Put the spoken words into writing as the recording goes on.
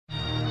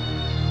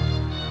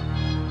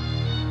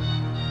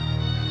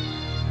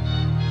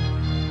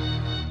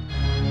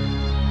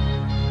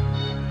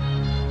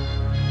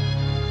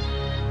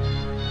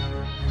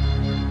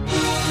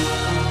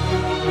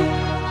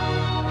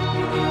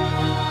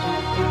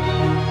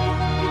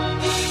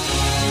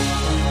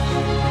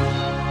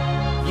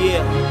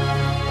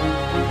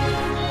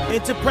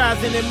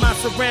Enterprising in my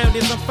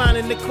surroundings, I'm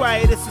finding the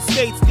quietest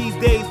estates these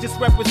days. Just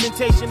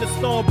representation of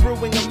storm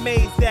brewing,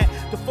 amazed that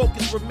the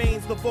focus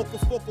remains the focal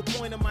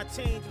point of my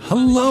change.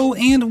 Hello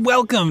and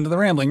welcome to the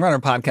Rambling Runner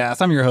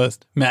Podcast. I'm your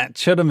host, Matt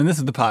Chudham, and this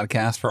is the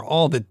podcast for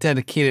all the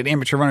dedicated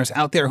amateur runners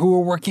out there who are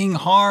working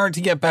hard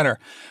to get better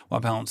while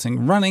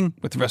balancing running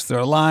with the rest of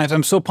their lives.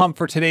 I'm so pumped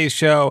for today's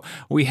show.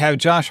 We have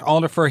Josh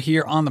Alderfer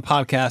here on the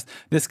podcast.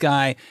 This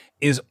guy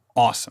is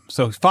awesome.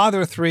 So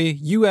father of three,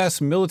 U.S.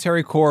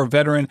 Military Corps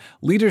veteran,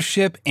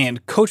 leadership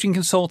and coaching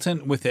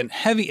consultant with a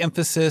heavy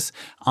emphasis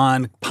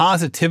on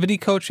positivity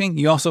coaching.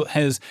 He also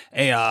has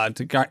a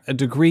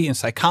degree in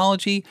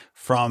psychology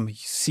from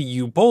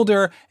CU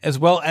Boulder, as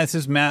well as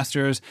his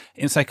master's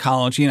in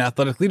psychology and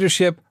athletic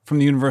leadership from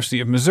the University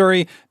of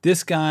Missouri.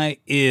 This guy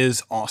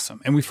is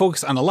awesome. And we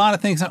focus on a lot of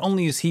things. Not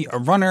only is he a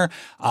runner,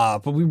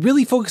 but we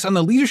really focus on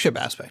the leadership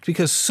aspect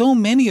because so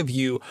many of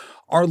you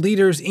are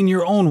leaders in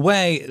your own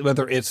way,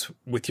 whether it's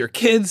with your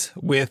kids,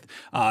 with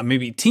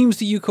maybe teams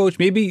that you coach,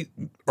 maybe,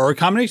 or a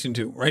combination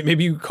too, right?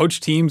 Maybe you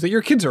coach teams that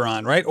your kids are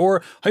on, right?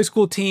 Or high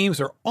school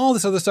teams or all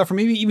this other stuff, or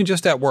maybe even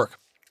just at work.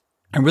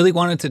 I really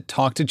wanted to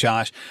talk to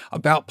Josh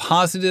about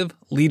positive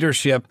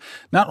leadership,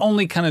 not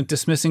only kind of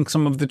dismissing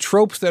some of the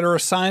tropes that are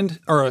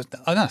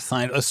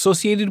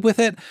associated with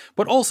it,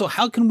 but also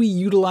how can we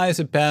utilize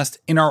it best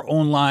in our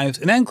own lives?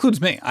 And that includes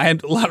me. I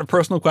had a lot of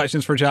personal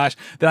questions for Josh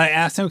that I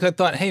asked him because I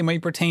thought, hey, it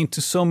might pertain to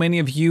so many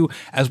of you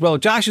as well.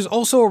 Josh is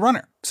also a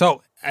runner.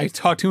 So I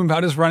talked to him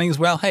about his running as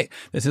well. Hey,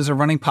 this is a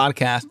running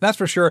podcast, that's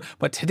for sure.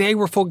 But today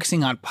we're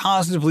focusing on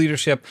positive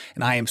leadership,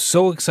 and I am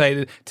so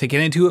excited to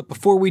get into it.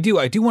 Before we do,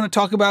 I do want to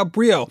talk about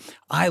Brio.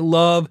 I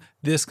love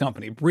this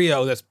company,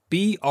 Brio. That's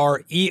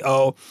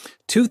B-R-E-O.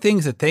 Two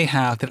things that they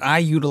have that I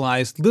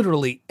utilize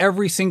literally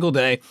every single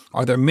day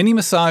are their mini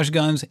massage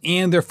guns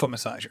and their foot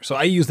massager. So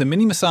I use the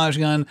mini massage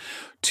gun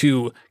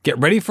to get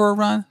ready for a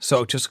run.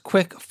 So just a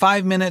quick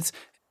 5 minutes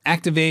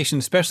activation,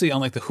 especially on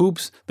like the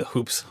hoops.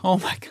 Oh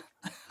my God.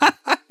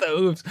 The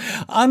hoops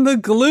on the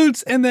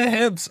glutes and the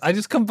hips. I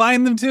just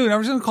combined them too. And I'm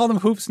just going to call them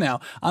hoops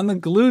now. On the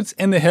glutes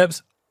and the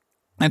hips.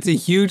 That's a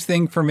huge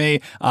thing for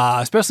me,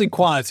 especially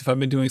quads if I've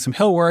been doing some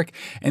hill work.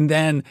 And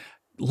then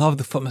love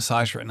the foot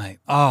massager at night.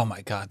 Oh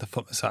my God, the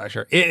foot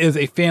massager. It is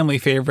a family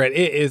favorite.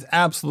 It is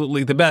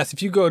absolutely the best.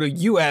 If you go to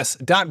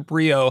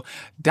us.brio.com,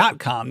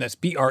 that's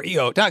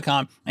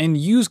B-R-E-O.com, and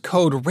use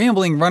code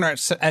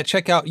RamblingRunner at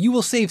checkout, you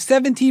will save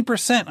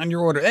 17% on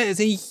your order. That is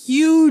a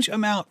huge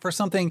amount for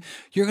something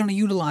you're going to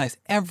utilize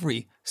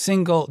every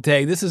single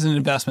day. This is an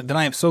investment that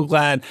I am so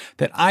glad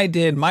that I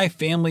did. My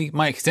family,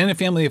 my extended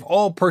family have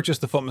all purchased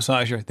the foot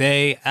massager.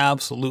 They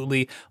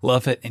absolutely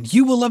love it, and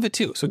you will love it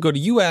too. So go to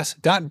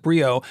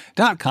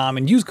us.brio.com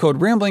and use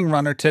code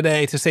RamblingRunner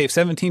today to save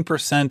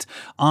 17%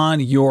 on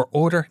your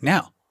order.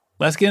 Now,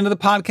 let's get into the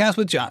podcast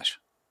with Josh.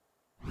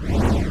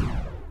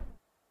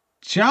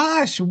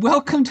 Josh,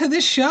 welcome to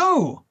the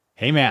show.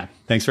 Hey, man.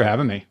 Thanks for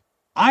having me.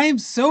 I am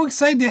so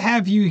excited to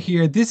have you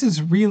here. This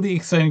is really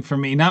exciting for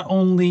me, not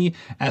only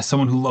as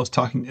someone who loves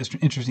talking to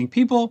interesting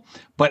people,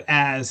 but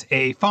as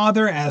a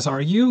father, as are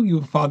you.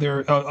 You're a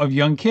father of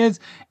young kids,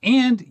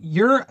 and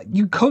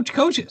you coach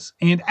coaches.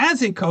 And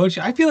as a coach,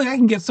 I feel like I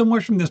can get so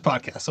much from this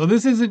podcast. So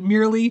this isn't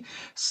merely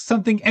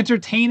something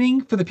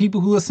entertaining for the people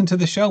who listen to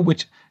the show,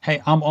 which,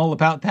 hey, I'm all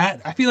about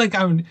that. I feel like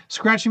I'm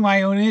scratching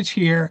my own itch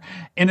here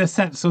in a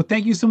sense. So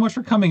thank you so much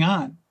for coming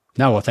on.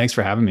 No, well, thanks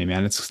for having me,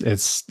 man.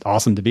 It's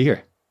awesome to be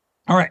here.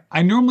 All right.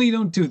 I normally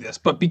don't do this,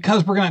 but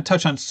because we're going to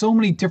touch on so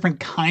many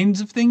different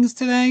kinds of things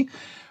today,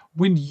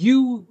 when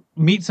you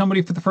meet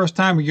somebody for the first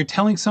time or you're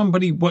telling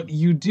somebody what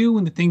you do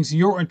and the things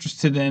you're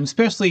interested in,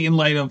 especially in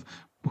light of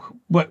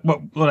what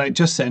I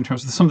just said in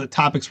terms of some of the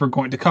topics we're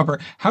going to cover,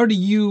 how do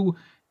you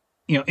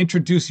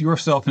introduce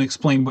yourself and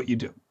explain what you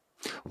do?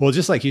 Well,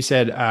 just like you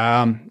said,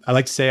 I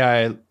like to say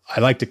I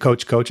like to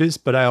coach coaches,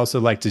 but I also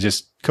like to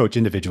just coach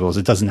individuals.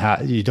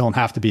 You don't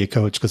have to be a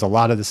coach because a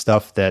lot of the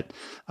stuff that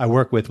I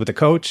work with a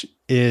coach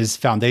is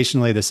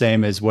foundationally the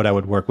same as what I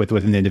would work with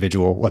an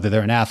individual, whether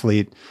they're an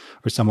athlete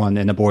or someone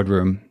in a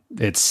boardroom.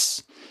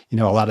 It's, a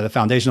lot of the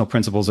foundational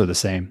principles are the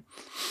same.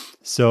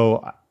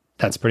 So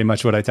that's pretty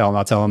much what I tell them.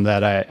 I'll tell them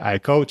that I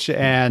coach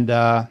and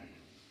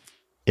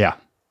yeah.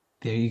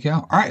 There you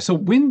go. All right. So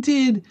when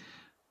did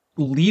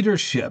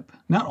leadership,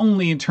 not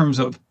only in terms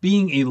of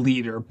being a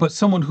leader, but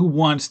someone who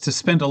wants to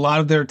spend a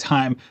lot of their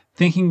time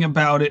thinking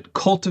about it,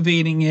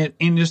 cultivating it,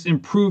 and just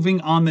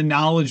improving on the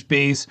knowledge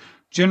base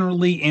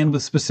generally and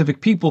with specific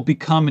people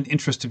become an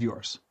interest of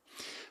yours?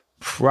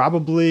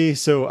 Probably.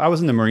 So I was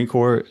in the Marine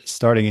Corps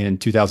starting in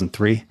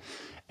 2003,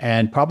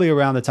 and probably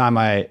around the time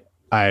I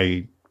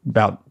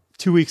about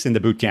 2 weeks into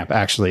boot camp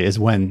actually is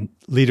when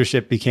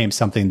leadership became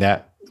something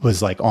that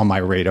was like on my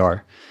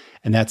radar.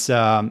 And that's,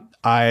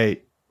 I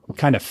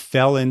kind of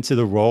fell into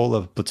the role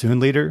of platoon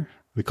leader.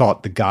 We call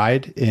it the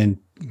guide in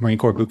Marine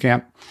Corps boot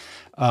camp.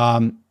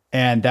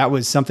 And that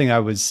was something I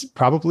was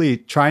probably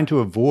trying to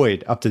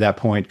avoid up to that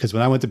point. Because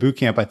when I went to boot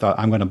camp, I thought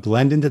I'm going to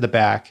blend into the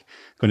back,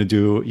 going to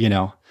do,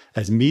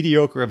 as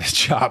mediocre of a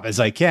job as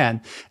I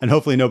can, and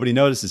hopefully nobody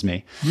notices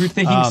me. You're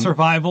thinking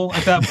survival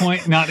at that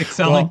point, not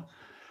excelling.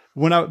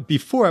 Well,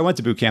 before I went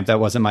to boot camp, that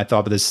wasn't my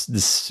thought. But as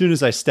soon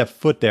as I stepped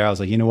foot there, I was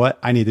like, you know what?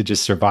 I need to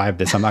just survive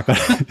this. I'm not going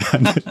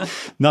to,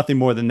 nothing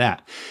more than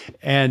that.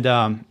 And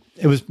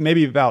it was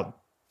maybe about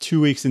 2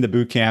 weeks into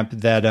boot camp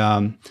that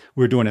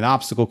we were doing an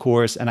obstacle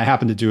course, and I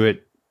happened to do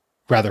it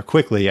rather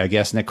quickly, I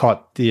guess, and it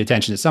caught the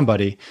attention of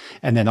somebody.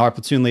 And then our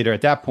platoon leader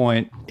at that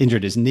point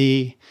injured his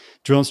knee.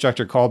 Drill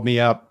instructor called me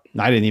up.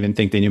 I didn't even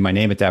think they knew my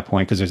name at that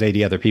point because there's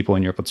 80 other people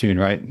in your platoon,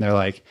 right? And they're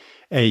like,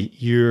 hey,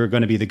 you're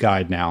going to be the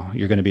guide now.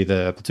 You're going to be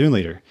the platoon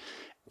leader.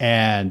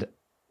 And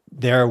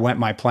there went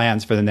my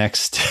plans for the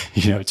next,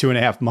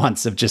 2.5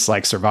 months of just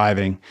like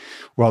surviving,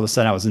 where all of a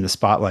sudden I was in the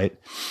spotlight.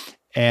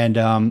 And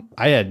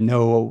I had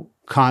no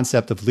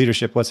concept of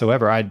leadership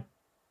whatsoever. I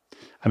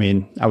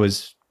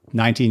was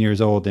 19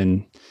 years old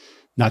and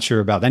not sure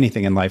about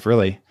anything in life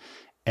really.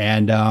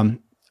 And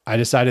I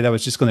decided I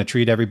was just going to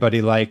treat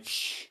everybody like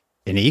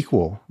an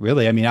equal,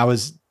 really. I mean, I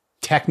was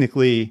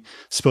technically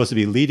supposed to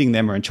be leading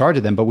them or in charge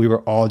of them, but we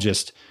were all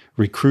just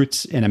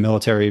recruits in a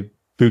military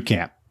boot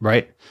camp,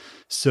 right?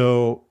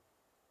 So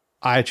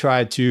I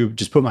tried to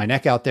just put my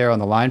neck out there on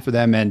the line for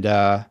them, and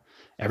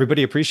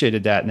everybody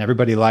appreciated that, and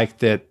everybody liked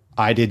that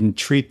I didn't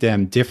treat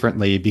them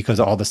differently because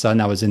all of a sudden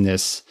I was in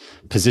this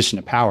position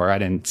of power. I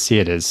didn't see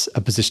it as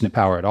a position of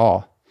power at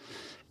all.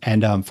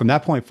 And from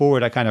that point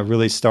forward, I kind of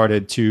really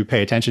started to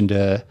pay attention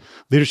to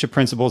leadership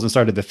principles and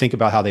started to think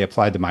about how they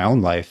applied to my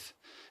own life,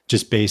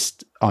 just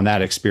based on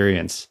that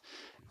experience.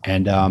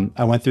 And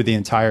I went through the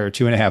entire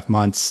 2.5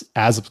 months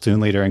as a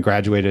platoon leader and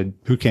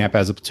graduated boot camp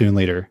as a platoon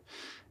leader.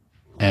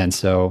 And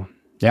so,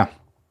 yeah.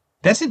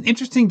 That's an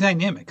interesting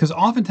dynamic, because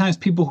oftentimes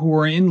people who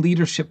are in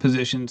leadership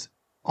positions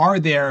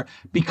are there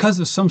because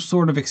of some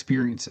sort of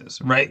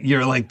experiences, right?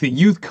 You're like the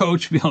youth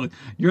coach,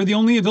 you're the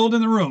only adult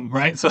in the room,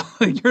 right? So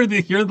you're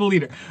the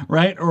leader,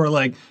 right? Or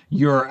like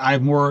I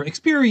have more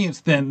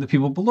experience than the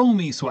people below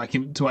me, so I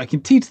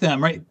can teach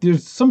them, right?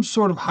 There's some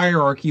sort of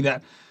hierarchy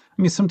that,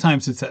 I mean,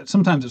 sometimes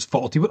it's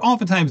faulty, but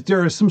oftentimes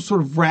there is some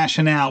sort of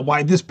rationale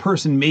why this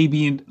person may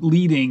be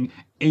leading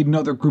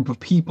another group of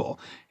people.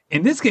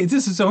 In this case,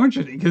 this is so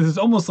interesting because it's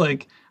almost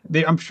like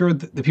I'm sure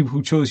the people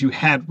who chose you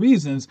had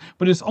reasons,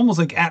 but it's almost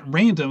like at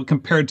random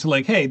compared to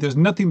like, hey, there's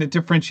nothing that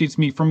differentiates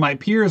me from my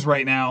peers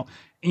right now,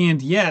 and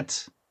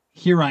yet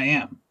here I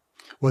am.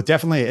 Well, it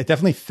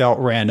definitely felt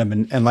random.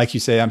 And like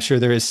you say, I'm sure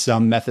there is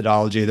some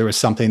methodology. There was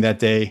something that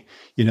they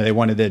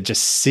wanted to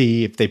just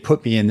see if they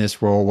put me in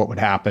this role, what would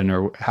happen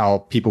or how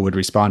people would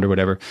respond or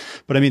whatever.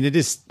 But I mean, it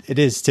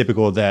is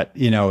typical that,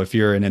 if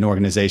you're in an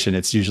organization,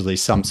 it's usually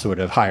some sort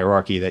of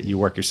hierarchy that you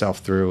work yourself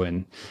through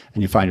and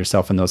you find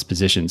yourself in those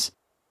positions.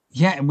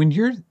 Yeah. And when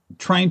you're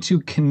trying to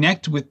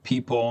connect with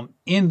people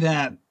in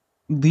that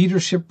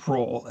leadership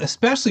role,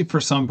 especially for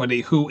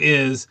somebody who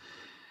is,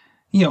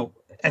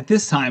 at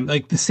this time,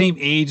 like the same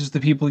age as the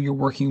people you're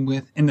working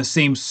with, in the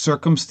same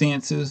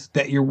circumstances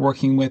that you're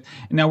working with.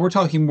 And now we're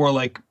talking more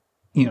like,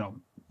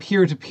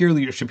 peer-to-peer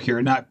leadership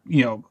here, not,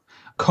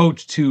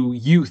 coach to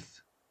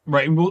youth,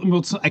 right?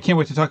 And I can't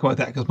wait to talk about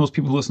that because most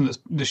people who listen to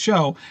the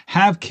show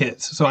have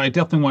kids. So I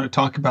definitely want to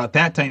talk about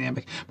that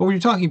dynamic. But when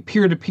you're talking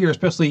peer-to-peer,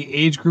 especially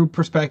age group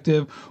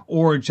perspective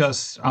or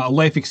just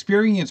life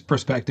experience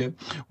perspective,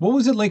 what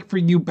was it like for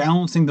you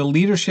balancing the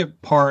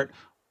leadership part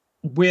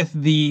with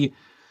the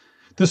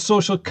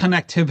social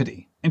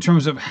connectivity in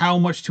terms of how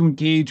much to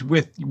engage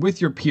with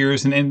your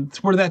peers and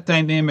sort of that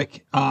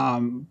dynamic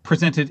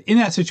presented in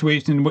that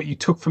situation and what you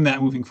took from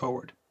that moving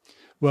forward?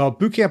 Well,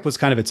 boot camp was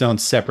kind of its own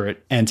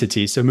separate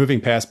entity. So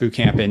moving past boot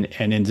camp and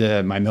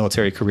into my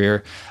military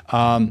career,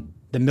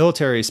 the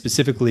military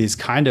specifically is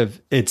kind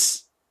of,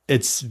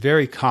 it's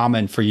very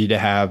common for you to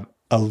have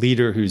a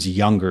leader who's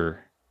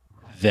younger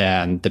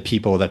than the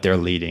people that they're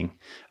leading.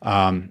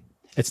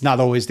 It's not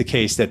always the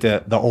case that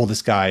the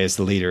oldest guy is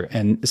the leader.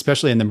 And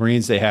especially in the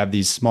Marines, they have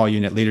these small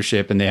unit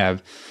leadership and they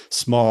have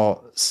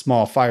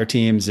small fire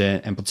teams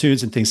and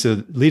platoons and things.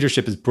 So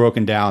leadership is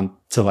broken down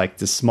to like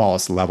the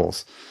smallest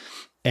levels.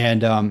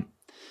 And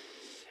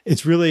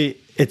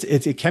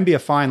it can be a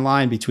fine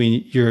line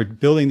between you're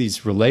building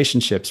these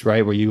relationships,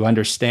 right? Where you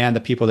understand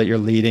the people that you're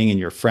leading and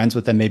you're friends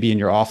with them, maybe in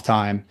your off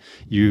time,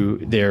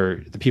 they're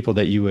the people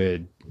that you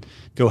would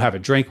go have a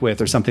drink with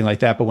or something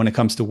like that. But when it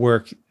comes to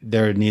work,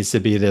 there needs to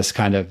be this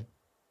kind of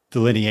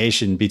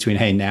delineation between,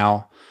 hey,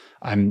 now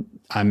I'm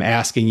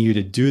asking you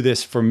to do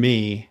this for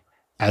me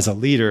as a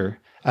leader,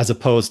 as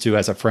opposed to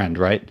as a friend,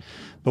 right?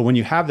 But when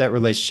you have that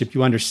relationship,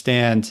 you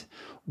understand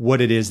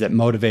what it is that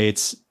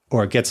motivates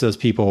or gets those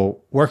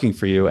people working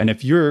for you. And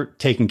if you're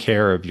taking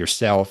care of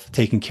yourself,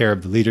 taking care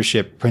of the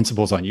leadership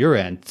principles on your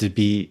end to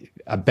be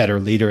a better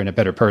leader and a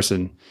better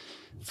person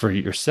for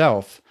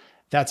yourself,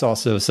 that's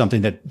also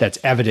something that's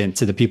evident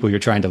to the people you're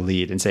trying to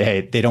lead and say,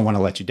 hey, they don't want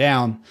to let you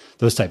down,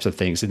 those types of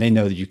things. And they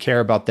know that you care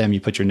about them. You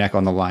put your neck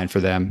on the line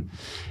for them.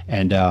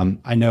 And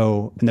I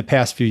know in the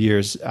past few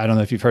years, I don't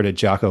know if you've heard of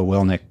Jocko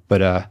Willink,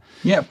 but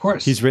yeah, of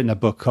course. He's written a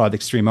book called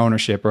Extreme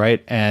Ownership,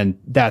 right? And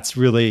that's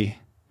really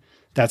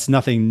that's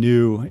nothing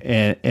new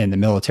in the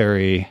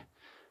military,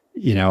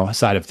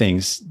 side of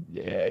things,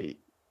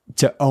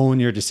 to own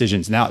your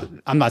decisions. Now,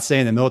 I'm not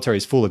saying the military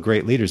is full of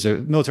great leaders. The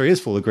military is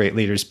full of great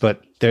leaders,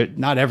 but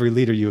not every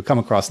leader you come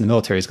across in the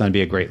military is going to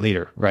be a great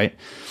leader, right?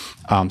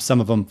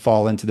 Some of them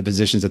fall into the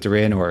positions that they're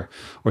in, or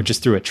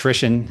just through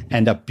attrition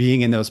end up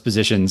being in those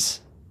positions,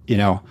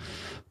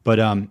 But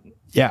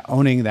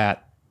owning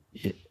that.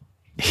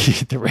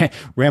 The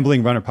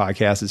Rambling Runner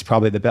podcast is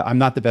probably the best. I'm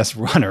not the best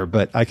runner,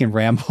 but I can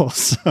ramble.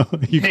 So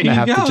you're going to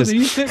have to just...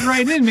 You fit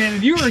right in, man.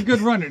 And you were a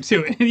good runner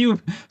too. And you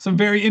have some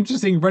very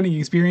interesting running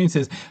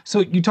experiences. So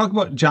you talk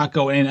about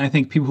Jocko, and I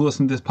think people who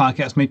listen to this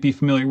podcast might be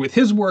familiar with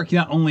his work.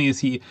 Not only is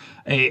he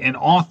an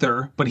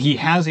author, but he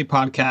has a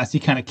podcast. He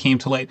kind of came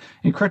to light.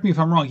 And correct me if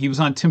I'm wrong, he was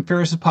on Tim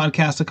Ferriss's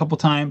podcast a couple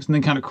times and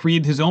then kind of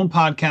created his own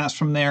podcast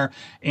from there.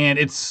 And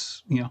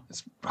it's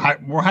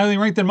more highly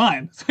ranked than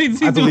mine. So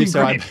he's I believe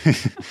doing great.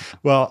 So.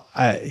 Well,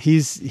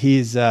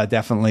 he's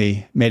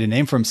definitely made a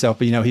name for himself,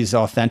 but he's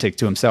authentic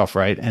to himself,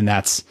 right? And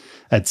that's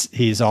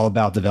he's all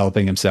about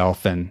developing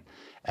himself, and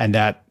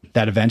that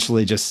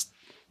eventually just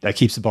that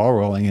keeps the ball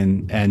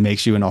rolling and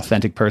makes you an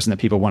authentic person that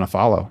people want to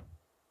follow.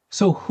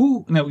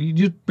 So now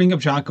you bring up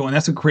Jocko, and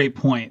that's a great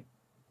point.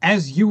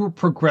 As you were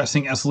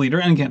progressing as a leader,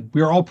 and again,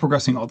 we are all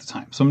progressing all the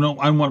time, so I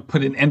don't want to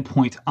put an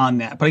endpoint on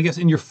that. But I guess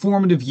in your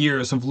formative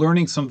years of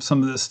learning some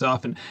of this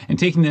stuff and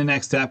taking the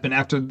next step, and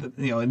after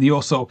and you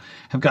also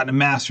have gotten a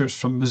master's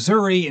from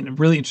Missouri in a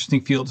really interesting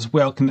field as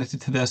well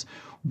connected to this.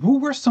 Who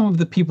were some of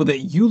the people that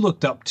you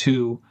looked up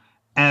to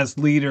as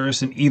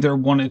leaders and either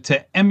wanted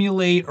to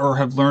emulate or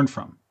have learned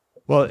from?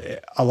 Well,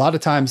 a lot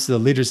of times the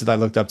leaders that I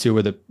looked up to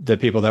were the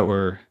people that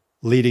were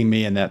leading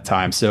me in that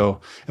time.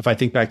 So if I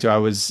think back to, I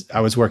was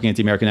working at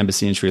the American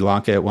Embassy in Sri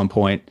Lanka at one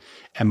point,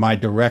 and my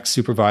direct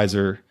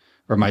supervisor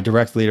or my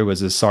direct leader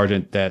was a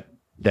sergeant that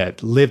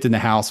lived in the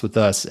house with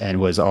us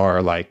and was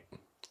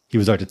he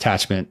was our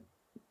detachment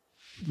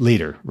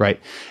leader,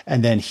 right?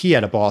 And then he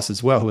had a boss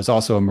as well who was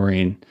also a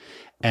Marine.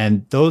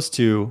 And those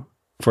two,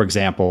 for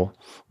example,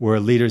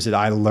 were leaders that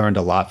I learned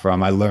a lot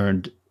from. I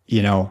learned,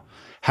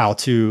 how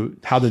to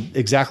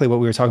exactly what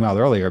we were talking about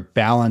earlier,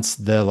 balance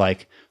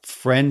the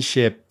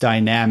friendship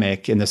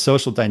dynamic and the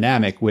social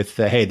dynamic with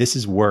the, hey, this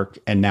is work,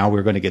 and now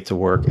we're going to get to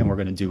work and we're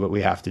going to do what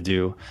we have to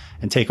do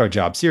and take our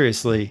job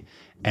seriously.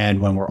 And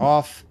when we're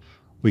off,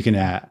 we can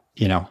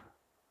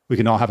we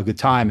can all have a good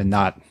time and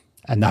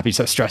not be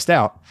so stressed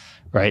out,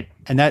 right?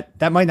 And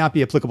that might not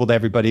be applicable to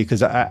everybody,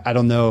 because I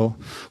don't know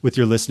with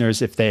your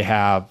listeners if they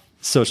have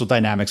social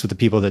dynamics with the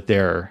people that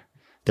they're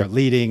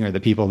leading or the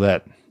people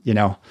that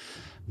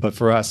but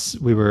for us,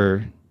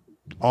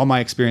 all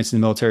my experience in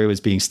the military was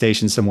being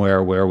stationed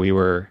somewhere where we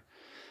were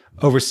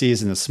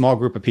overseas in a small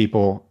group of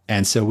people.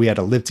 And so we had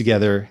to live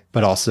together,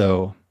 but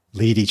also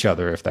lead each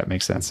other, if that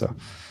makes sense. So,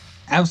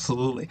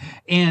 absolutely.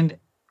 And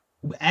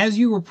as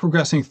you were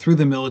progressing through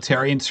the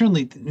military, and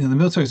certainly the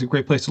military is a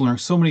great place to learn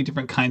so many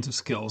different kinds of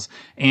skills,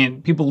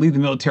 and people leave the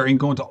military and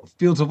go into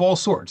fields of all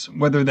sorts,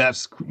 whether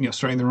that's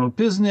starting their own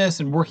business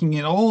and working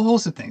in all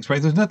hosts of things,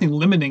 right? There's nothing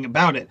limiting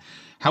about it.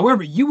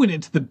 However, you went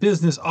into the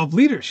business of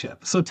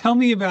leadership. So tell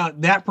me about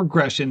that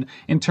progression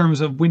in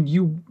terms of when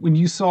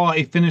you saw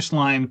a finish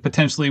line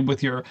potentially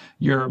with your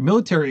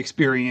military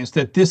experience,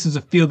 that this is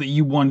a field that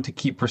you wanted to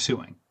keep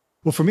pursuing.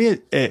 Well, for me,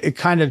 it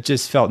kind of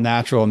just felt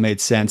natural and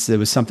made sense. It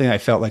was something I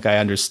felt like I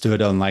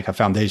understood on a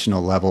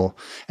foundational level.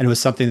 And it was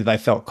something that I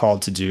felt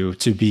called to do,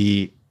 to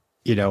be,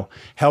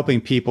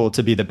 helping people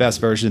to be the best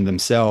version of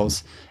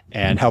themselves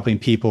and helping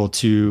people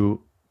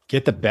to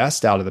get the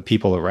best out of the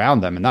people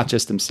around them, and not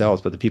just themselves,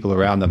 but the people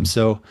around them.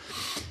 So,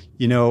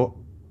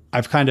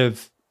 I've kind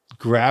of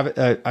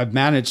I've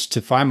managed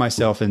to find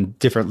myself in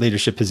different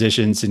leadership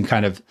positions and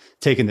kind of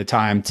taken the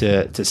time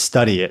to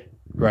study it,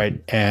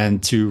 right?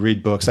 And to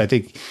read books. I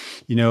think,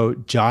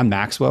 John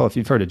Maxwell, if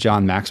you've heard of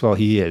John Maxwell,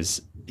 he's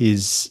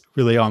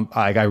really on,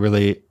 I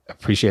really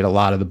appreciate a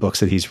lot of the books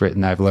that he's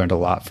written. I've learned a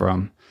lot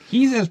from.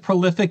 He's as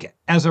prolific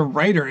as a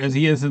writer as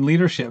he is in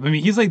leadership. I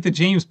mean, he's like the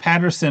James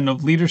Patterson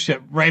of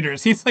leadership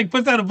writers. He's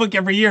puts out a book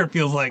every year, it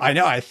feels like. I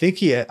know. I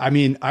think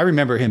I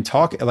remember him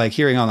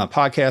hearing on a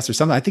podcast or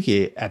something. I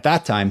think at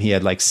that time he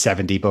had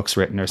 70 books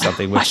written or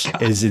something, which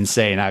is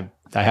insane. I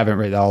haven't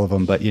read all of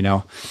them, but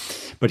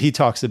but he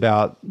talks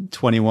about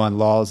 21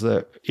 laws,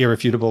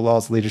 irrefutable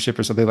laws of leadership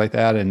or something like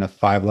that, and the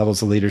 5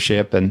 levels of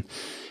leadership. And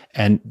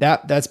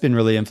that's been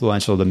really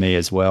influential to me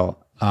as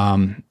well.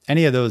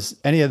 Any of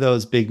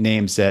those big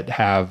names that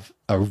have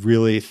a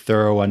really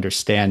thorough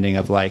understanding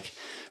of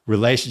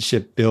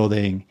relationship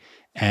building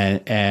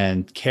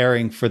and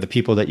caring for the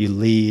people that you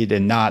lead,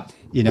 and not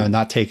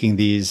taking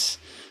these,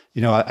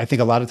 I think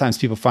a lot of times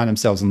people find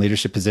themselves in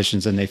leadership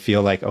positions and they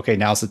feel like, okay,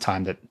 now's the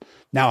time that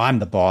now I'm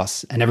the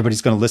boss and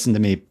everybody's going to listen to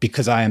me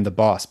because I am the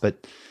boss. But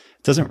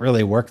it doesn't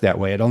really work that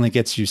way. It only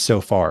gets you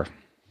so far.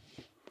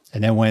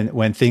 And then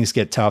when things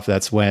get tough,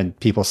 that's when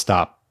people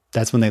stop.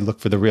 That's when they look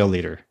for the real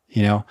leader.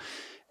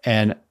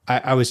 And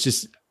I was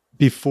just,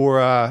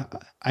 before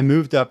I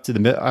moved up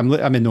to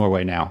I'm in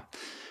Norway now.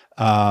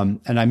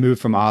 And I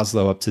moved from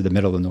Oslo up to the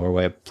middle of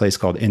Norway, a place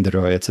called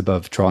Inderøy. It's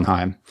above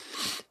Trondheim.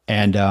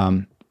 And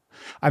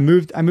I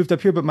moved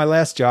up here, but my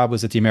last job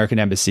was at the American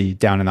Embassy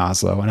down in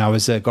Oslo, and I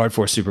was a guard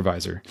force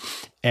supervisor.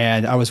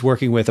 And I was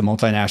working with a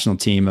multinational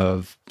team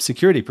of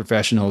security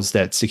professionals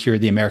that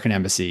secured the American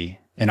Embassy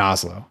in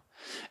Oslo.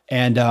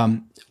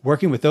 And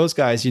working with those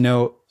guys,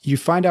 you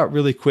find out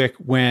really quick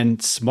when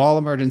small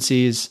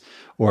emergencies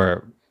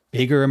or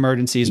bigger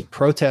emergencies,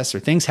 protests, or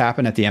things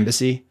happen at the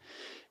embassy.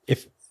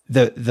 If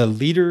the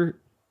leader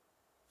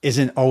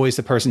isn't always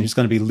the person who's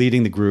going to be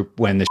leading the group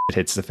when the shit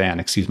hits the fan.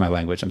 Excuse my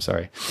language. I'm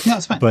sorry. No,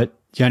 it's fine. But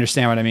you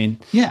understand what I mean?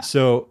 Yeah.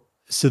 So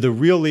the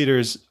real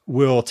leaders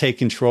will take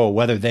control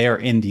whether they are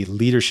in the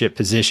leadership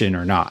position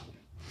or not.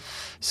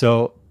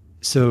 So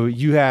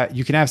you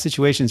can have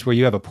situations where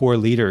you have a poor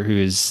leader who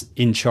is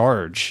in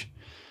charge,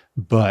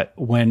 but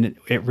when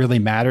it really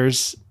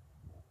matters,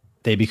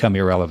 they become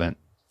irrelevant,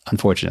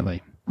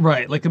 unfortunately.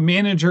 Right. Like a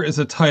manager is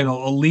a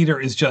title, a leader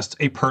is just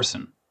a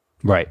person.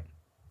 Right.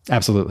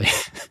 Absolutely.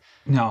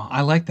 No,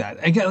 I like that.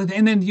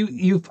 And then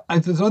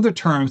there's other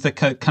terms that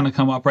kind of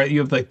come up, right? You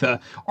have like the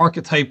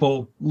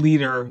archetypal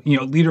leader,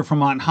 leader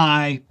from on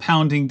high,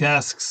 pounding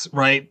desks,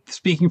 right?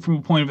 Speaking from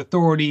a point of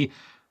authority,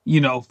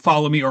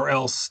 follow me or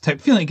else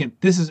type feeling. Again,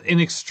 this is an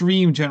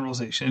extreme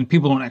generalization, and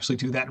people don't actually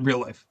do that in real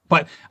life,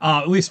 but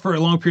at least for a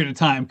long period of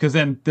time, because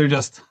then they're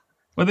just,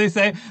 what they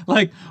say,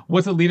 like,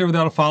 what's a leader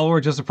without a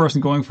follower? Just a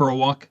person going for a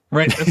walk,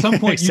 right? At some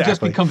point, Exactly. You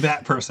just become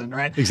that person,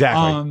 right?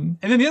 Exactly. And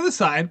then the other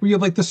side, where you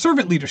have like the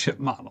servant leadership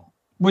model,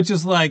 which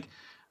is like,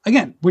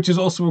 again, which is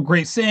also a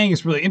great saying.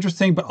 It's really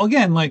interesting. But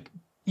again, like,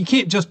 you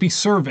can't just be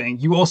serving.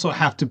 You also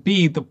have to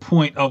be the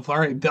point of, all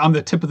right, I'm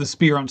the tip of the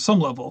spear on some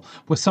level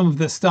with some of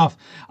this stuff,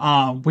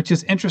 which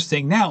is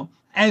interesting. Now,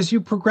 as you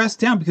progress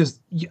down,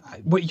 because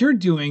what you're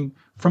doing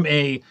from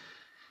a,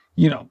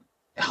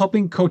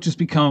 helping coaches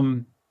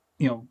become,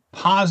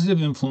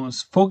 positive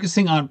influence,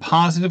 focusing on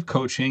positive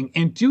coaching,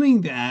 and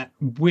doing that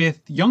with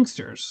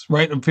youngsters,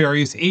 right, of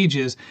various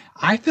ages,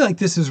 I feel like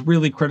this is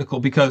really critical,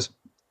 because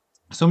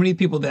so many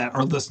people that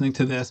are listening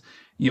to this,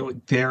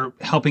 they're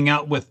helping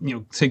out with,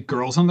 say,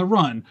 Girls on the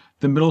Run,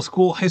 the middle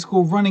school, high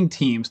school running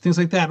teams, things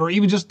like that, or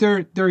even just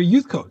their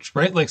youth coach,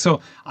 right? Like,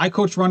 so I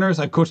coach runners,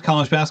 I coach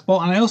college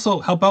basketball, and I also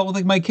help out with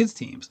like my kids'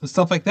 teams and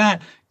stuff like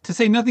that. To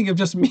say nothing of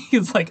just me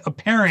as like a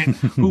parent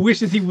who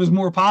wishes he was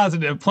more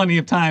positive plenty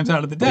of times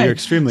out of the day. Well, you're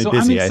extremely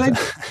busy.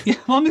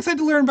 I'm excited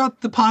to learn about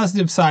the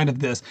positive side of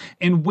this.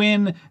 And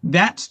when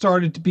that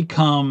started to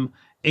become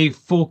a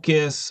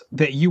focus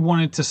that you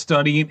wanted to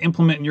study and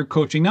implement in your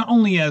coaching, not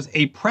only as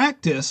a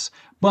practice,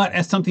 but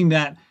as something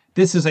that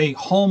this is a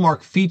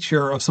hallmark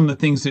feature of some of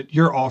the things that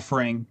you're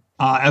offering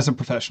as a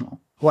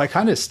professional. Well, I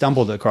kind of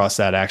stumbled across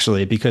that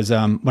actually, because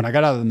when I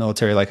got out of the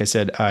military, like I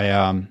said,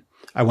 I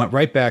went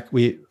right back.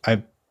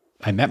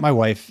 I met my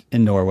wife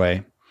in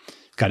Norway,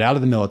 got out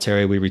of the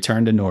military. We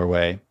returned to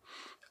Norway.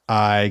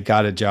 I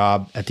got a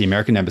job at the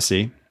American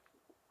Embassy.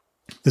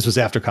 This was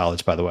after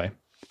college, by the way.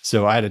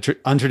 So I had an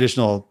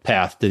untraditional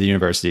path to the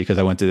university because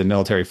I went to the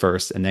military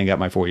first and then got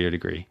my 4-year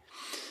degree.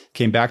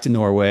 Came back to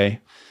Norway,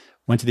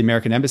 went to the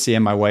American Embassy,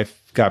 and my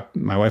wife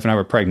and I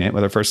were pregnant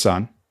with our first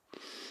son.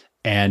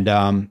 And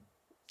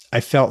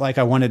I felt like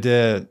I wanted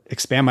to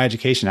expand my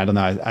education. I don't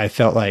know. I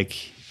felt like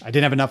I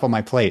didn't have enough on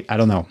my plate. I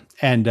don't know.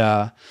 And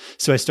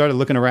so I started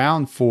looking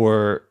around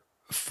for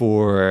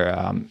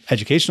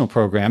educational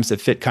programs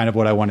that fit kind of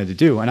what I wanted to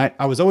do. And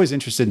I was always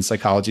interested in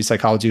psychology.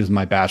 Psychology was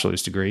my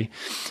bachelor's degree,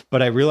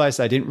 but I realized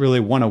I didn't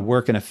really want to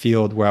work in a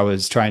field where I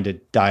was trying to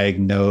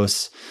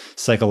diagnose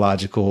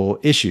psychological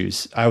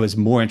issues. I was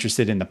more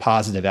interested in the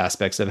positive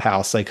aspects of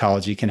how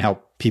psychology can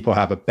help people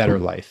have a better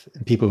life,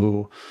 and people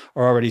who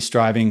are already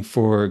striving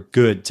for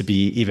good to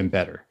be even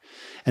better.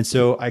 And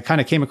so I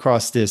kind of came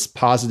across this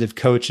positive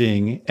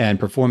coaching and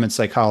performance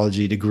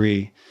psychology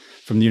degree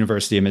from the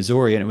University of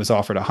Missouri, and it was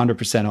offered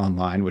 100%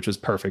 online, which was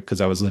perfect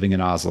because I was living in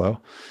Oslo.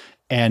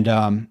 And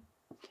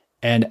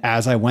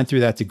as I went through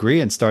that degree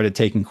and started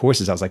taking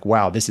courses, I was like,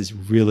 wow, this is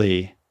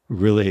really,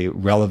 really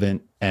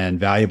relevant and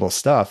valuable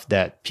stuff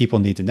that people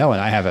need to know.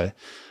 And I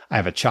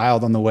have a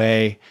child on the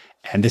way.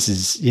 And this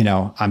is,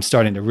 I'm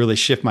starting to really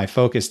shift my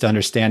focus to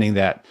understanding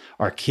that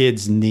our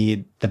kids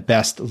need the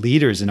best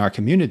leaders in our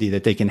community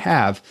that they can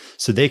have,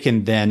 so they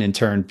can then in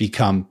turn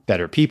become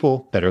better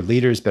people, better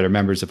leaders, better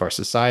members of our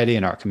society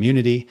and our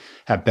community,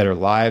 have better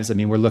lives. I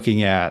mean, we're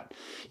looking at,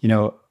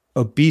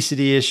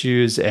 obesity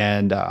issues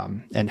and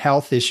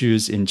health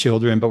issues in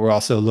children, but we're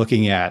also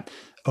looking at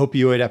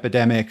opioid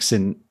epidemics.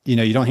 And,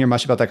 you don't hear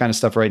much about that kind of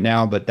stuff right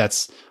now,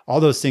 but all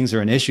those things are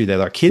an issue that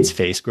our kids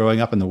face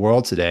growing up in the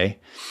world today.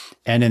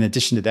 And in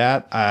addition to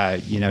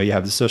that, you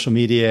have the social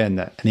media and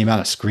the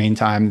amount of screen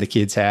time the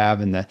kids have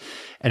and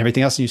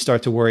everything else. And you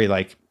start to worry,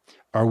 like,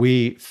 are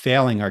we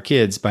failing our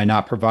kids by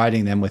not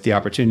providing them with the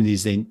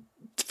opportunities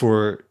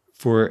for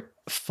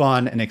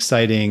fun and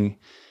exciting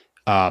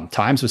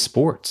times with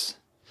sports?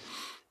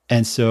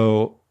 And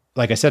so,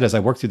 like I said, as I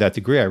worked through that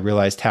degree, I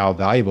realized how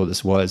valuable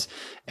this was.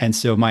 And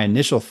so my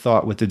initial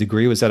thought with the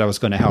degree was that I was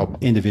going to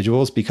help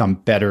individuals become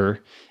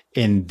better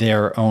in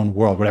their own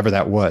world, whatever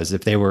that was.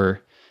 If they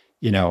were,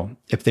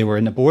 if they were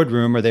in the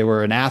boardroom or they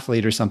were an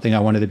athlete or something, I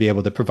wanted to be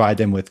able to provide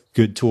them with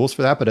good tools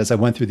for that. But as I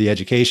went through the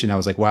education, I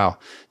was like, wow,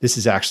 this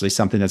is actually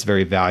something that's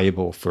very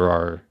valuable for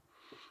our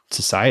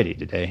society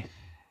today.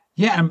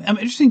 Yeah, I'm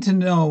interested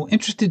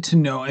to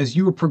know as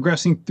you were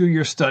progressing through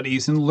your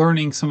studies and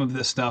learning some of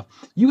this stuff,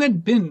 you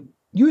had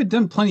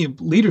done plenty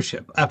of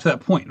leadership up to that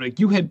point. Like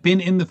you had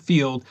been in the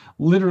field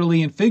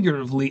literally and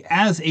figuratively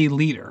as a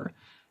leader.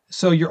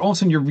 So you're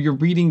also you're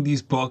reading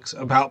these books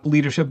about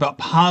leadership, about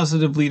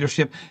positive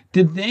leadership.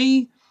 Did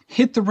they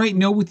hit the right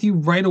note with you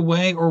right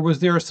away, or was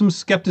there some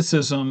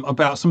skepticism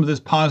about some of this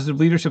positive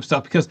leadership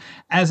stuff? Because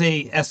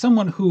as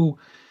someone who,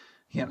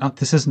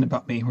 this isn't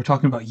about me. We're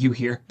talking about you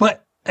here,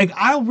 but like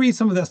I'll read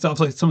some of that stuff,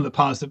 like some of the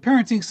positive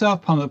parenting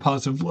stuff, some of the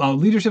positive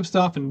leadership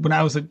stuff. And when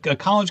I was a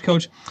college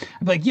coach, I'd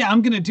be like, yeah,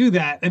 I'm going to do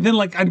that. And then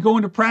like I'd go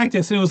into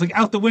practice and it was like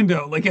out the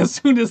window. Like as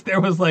soon as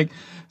there was like,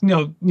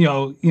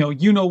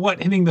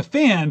 what hitting the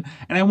fan.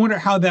 And I wonder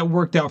how that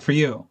worked out for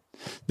you.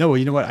 No, well,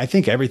 you know what? I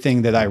think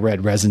everything that I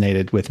read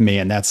resonated with me.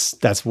 And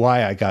that's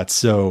why I got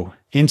so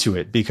into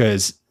it,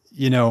 because,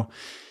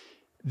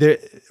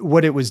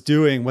 what it was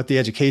doing, what the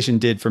education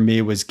did for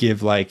me was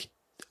give like,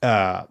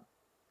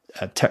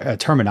 a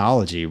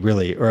terminology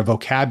really, or a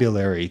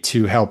vocabulary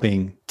to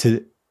helping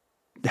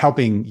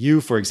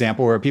you, for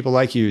example, or people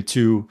like you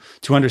to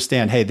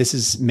understand, hey, this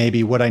is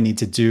maybe what I need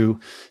to do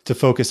to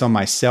focus on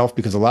myself.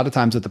 Because a lot of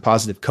times with the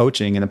positive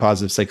coaching and the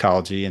positive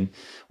psychology, and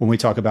when we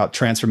talk about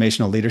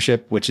transformational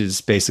leadership, which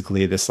is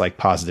basically this like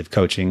positive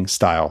coaching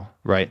style,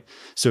 right?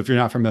 So if you're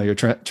not familiar,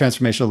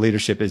 transformational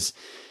leadership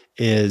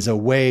is a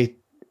way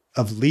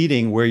of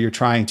leading where you're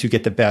trying to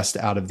get the best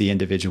out of the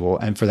individual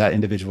and for that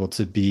individual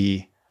to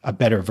be a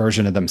better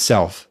version of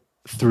themselves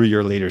through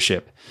your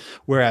leadership.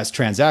 Whereas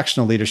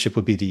transactional leadership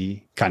would be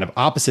the kind of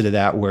opposite of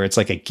that, where it's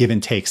like a give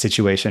and take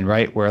situation,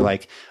 right? Where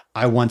like,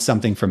 I want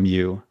something from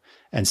you,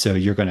 and so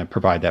you're going to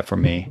provide that for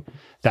me.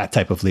 That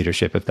type of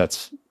leadership,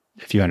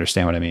 if you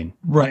understand what I mean.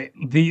 Right.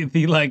 The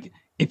like,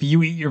 if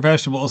you eat your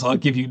vegetables, I'll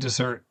give you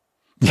dessert.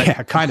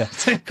 Yeah, kind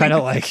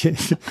of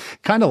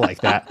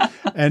like that.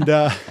 And,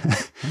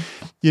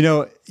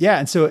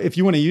 and so if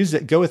you want to use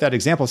it, go with that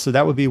example. So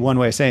that would be one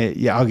way of saying,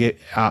 yeah,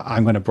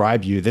 I'm going to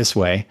bribe you this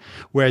way.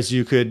 Whereas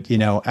you could,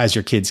 as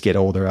your kids get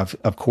older,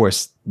 of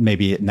course,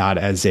 maybe not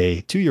as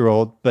a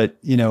 2-year-old, but,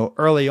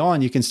 early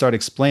on, you can start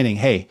explaining,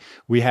 hey,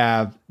 we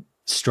have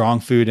strong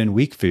food and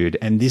weak food,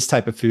 and this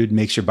type of food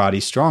makes your body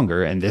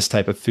stronger, and this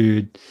type of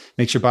food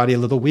makes your body a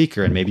little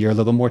weaker, and maybe you're a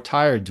little more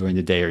tired during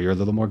the day, or you're a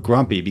little more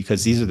grumpy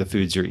because these are the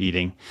foods you're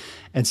eating.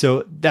 And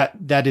so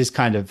that is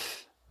kind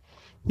of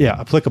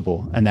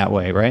applicable in that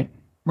way, right?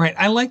 Right.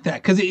 I like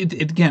that, because it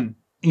again,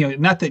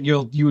 not that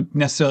you would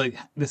necessarily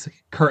this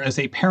occur as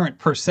a parent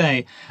per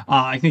se.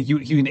 I think you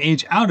can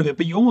age out of it,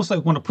 but you almost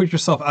like want to put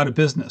yourself out of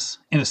business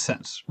in a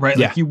sense, right?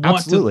 Yeah, like you want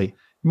absolutely.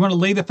 You want to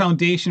lay the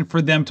foundation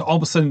for them to all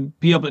of a sudden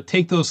be able to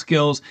take those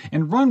skills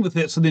and run with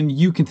it, so then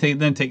you can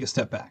take a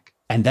step back.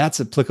 And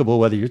that's applicable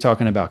whether you're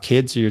talking about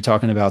kids or you're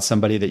talking about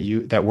somebody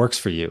that works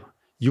for you.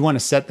 You want to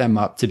set them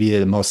up to be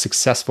the most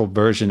successful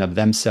version of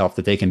themselves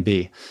that they can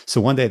be. So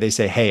one day they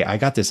say, hey, I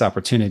got this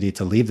opportunity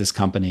to leave this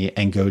company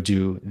and go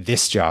do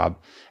this job,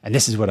 and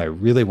this is what I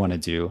really want to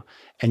do.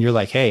 And you're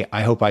like, hey,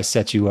 I hope I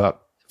set you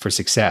up for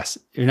success.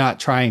 You're not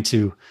trying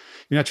to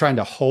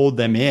hold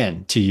them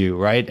in to you,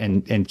 right?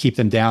 And keep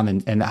them down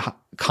and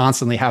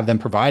constantly have them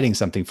providing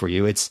something for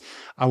you. It's,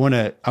 I want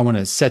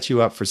to set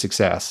you up for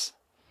success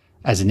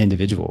as an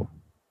individual.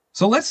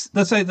 So let's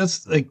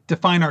like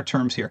define our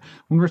terms here.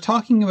 When we're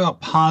talking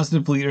about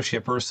positive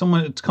leadership, or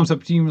someone comes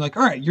up to you and like,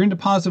 all right, you're into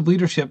positive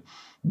leadership.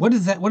 What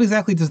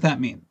exactly does that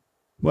mean?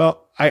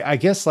 Well, I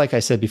guess, like I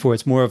said before,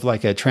 it's more of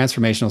like a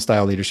transformational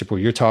style leadership, where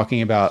you're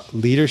talking about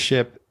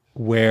leadership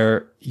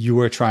where you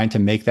are trying to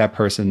make that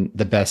person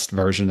the best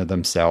version of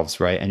themselves,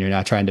 right? And you're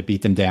not trying to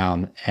beat them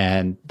down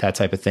and that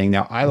type of thing.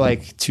 Now, I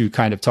like to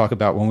kind of talk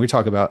about, when we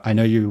talk about, I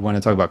know you want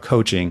to talk about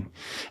coaching.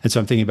 And so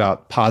I'm thinking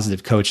about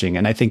positive coaching.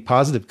 And I think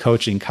positive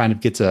coaching kind of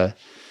gets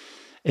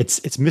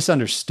it's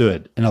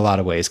misunderstood in a lot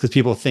of ways, because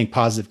people think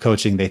positive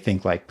coaching, they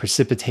think like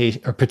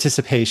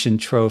participation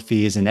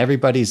trophies and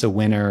everybody's a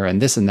winner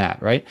and this and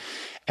that, right?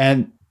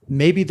 And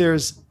maybe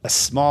there's a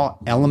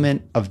small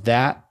element of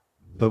that,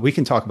 but we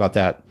can talk about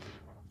that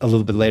a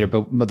little bit later.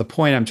 But the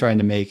point I'm trying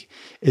to make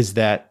is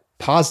that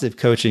positive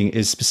coaching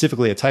is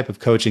specifically a type of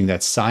coaching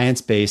that's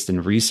science-based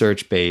and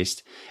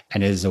research-based,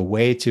 and is a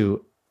way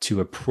to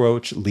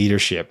approach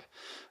leadership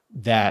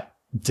that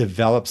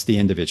develops the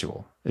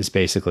individual, is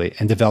basically,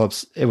 and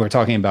develops, we're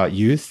talking about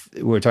youth.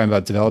 We're talking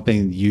about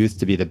developing youth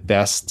to be the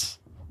best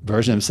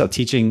version of themselves,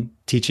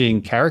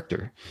 teaching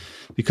character.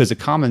 Because a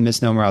common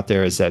misnomer out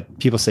there is that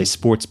people say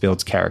sports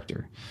builds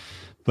character.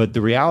 But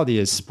the reality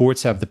is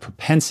sports have the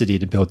propensity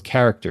to build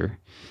character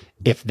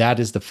if that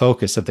is the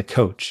focus of the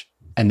coach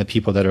and the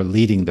people that are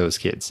leading those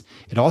kids.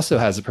 It also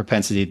has a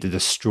propensity to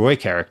destroy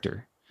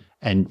character.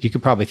 And you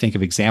could probably think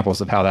of examples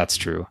of how that's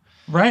true.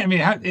 Right. I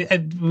mean,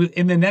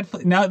 in the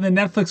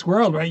Netflix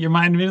world, right, your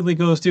mind immediately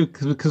goes to,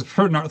 because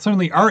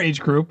certainly our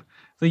age group,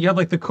 So you have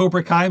like the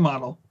Cobra Kai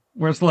model,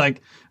 where it's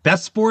like,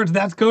 that's sports,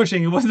 that's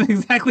coaching. It wasn't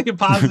exactly a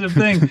positive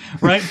thing,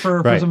 right?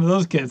 For some of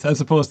those kids, as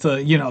opposed to,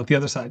 the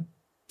other side.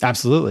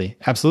 Absolutely.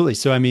 Absolutely.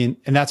 So, I mean,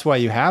 and that's why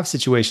you have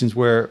situations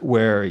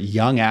where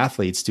young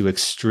athletes do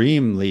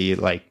extremely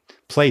like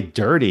play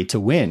dirty to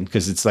win,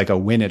 because it's like a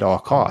win at all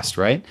cost,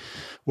 right?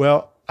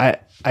 Well,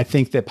 I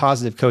think that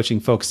positive coaching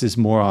focuses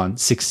more on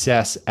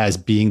success as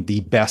being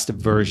the best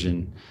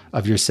version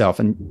of yourself.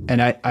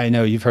 And I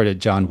know you've heard of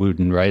John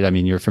Wooden, right? I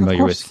mean, you're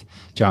familiar with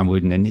John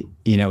Wooden, and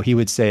he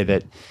would say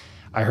that,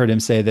 I heard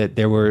him say that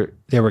there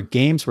were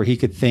games where he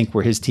could think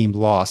where his team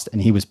lost and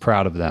he was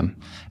proud of them.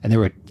 And there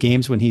were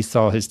games when he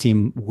saw his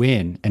team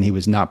win and he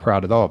was not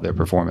proud at all of their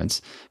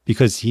performance,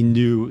 because he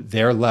knew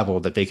their level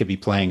that they could be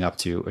playing up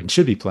to and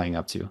should be playing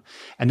up to.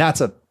 And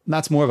that's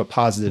more of a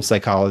positive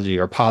psychology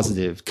or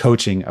positive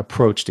coaching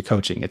approach to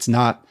coaching. It's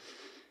not,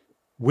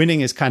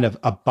 winning is kind of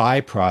a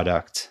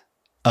byproduct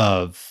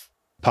of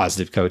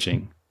positive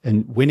coaching,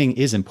 and winning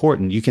is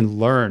important. You can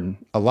learn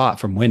a lot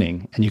from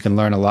winning and you can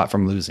learn a lot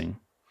from losing.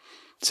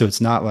 So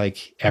it's not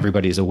like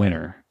everybody's a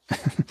winner.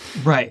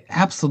 Right.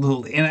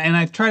 Absolutely. And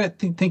I've tried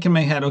to think in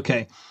my head,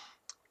 okay,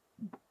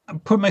 I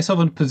put myself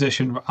in a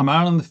position, I'm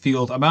out on the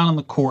field, I'm out on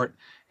the court,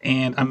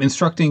 and I'm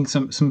instructing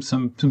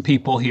some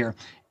people here.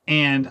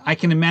 And I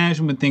can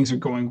imagine when things are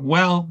going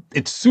well,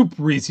 it's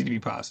super easy to be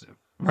positive,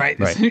 right?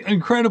 It's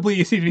incredibly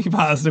easy to be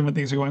positive when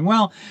things are going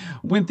well.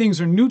 When things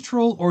are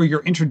neutral, or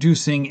you're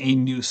introducing a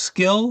new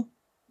skill,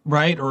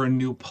 right, or a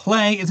new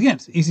play, it's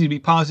easy to be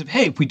positive.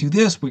 Hey, if we do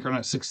this, we're going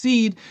to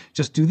succeed.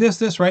 Just do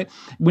this, right?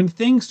 When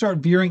things start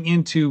veering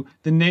into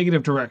the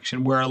negative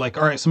direction, where like,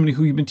 all right, somebody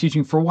who you've been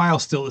teaching for a while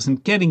still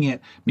isn't getting it.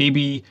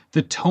 Maybe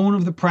the tone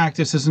of the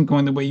practice isn't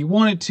going the way you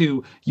want it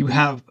to. You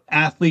have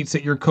athletes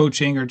that you're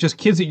coaching, or just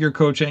kids that you're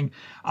coaching,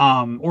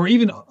 or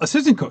even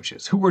assistant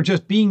coaches who are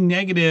just being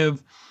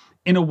negative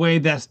in a way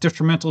that's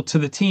detrimental to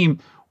the team.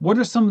 What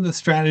are some of the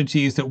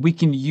strategies that we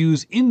can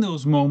use in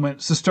those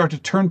moments to start to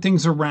turn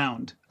things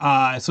around,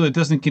 so it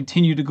doesn't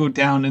continue to go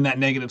down in that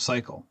negative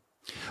cycle?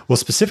 Well,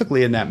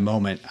 specifically in that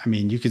moment, I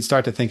mean, you can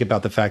start to think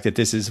about the fact that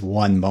this is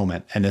one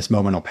moment and this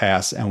moment will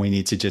pass, and we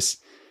need to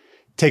just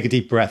take a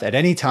deep breath. At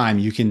any time,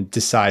 you can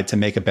decide to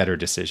make a better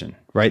decision,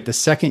 right? The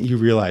second you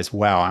realize,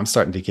 wow, I'm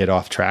starting to get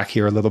off track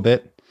here a little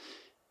bit,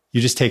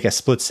 you just take a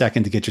split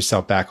second to get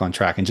yourself back on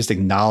track, and just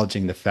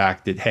acknowledging the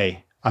fact that,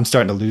 hey, I'm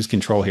starting to lose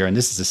control here. And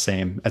this is the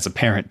same as a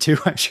parent too.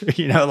 I'm sure,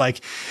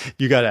 like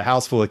you got a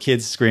house full of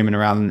kids screaming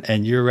around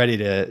and you're ready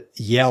to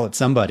yell at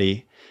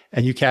somebody,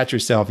 and you catch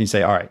yourself and you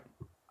say, all right,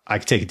 I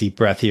can take a deep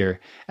breath here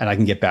and I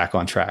can get back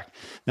on track.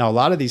 Now, a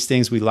lot of these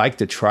things we like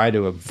to try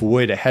to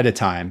avoid ahead of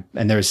time.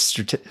 And there's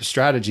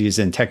strategies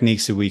and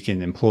techniques that we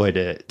can employ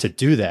to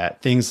do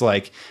that. Things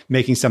like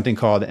making something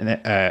called an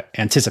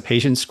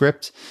anticipation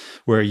script,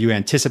 where you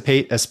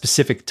anticipate a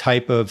specific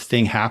type of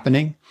thing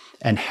happening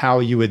and how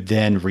you would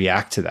then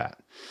react to that.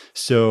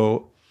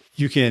 So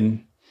you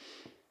can,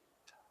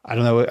 I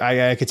don't know,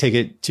 I could take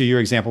it to your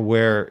example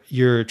where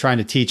you're trying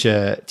to teach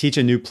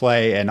a new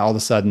play, and all of a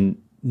sudden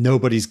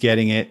nobody's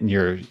getting it and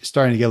you're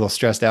starting to get a little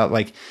stressed out.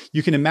 Like,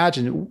 you can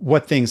imagine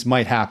what things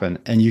might happen,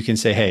 and you can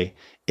say, hey,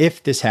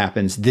 if this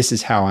happens, this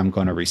is how I'm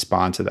going to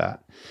respond to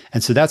that.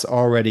 And so that's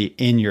already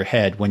in your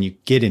head when you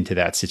get into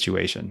that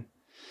situation.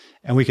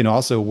 And we can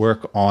also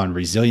work on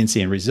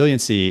resiliency, and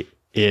resiliency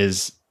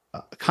is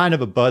kind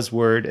of a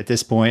buzzword at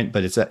this point,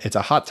 but it's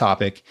a hot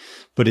topic,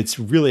 but it's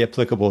really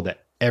applicable to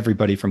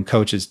everybody, from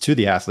coaches to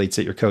the athletes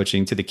that you're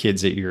coaching to the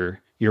kids that you're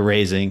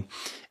raising.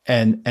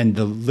 And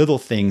the little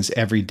things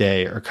every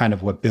day are kind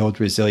of what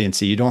build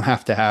resiliency. You don't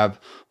have to have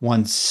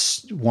one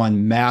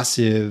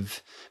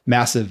massive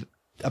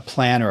a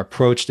plan or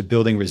approach to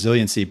building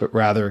resiliency, but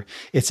rather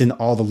it's in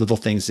all the little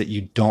things that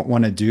you don't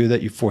want to do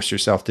that you force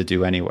yourself to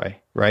do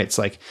anyway, right? It's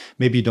like,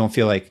 maybe you don't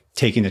feel like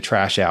taking the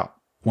trash out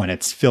when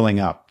it's filling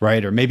up,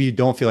 right? Or maybe you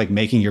don't feel like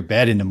making your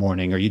bed in the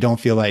morning, or you don't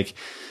feel like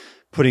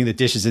putting the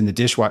dishes in the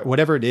dishwasher,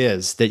 whatever it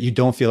is that you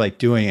don't feel like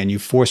doing, and you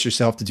force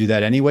yourself to do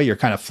that anyway, you're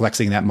kind of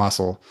flexing that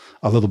muscle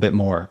a little bit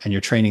more, and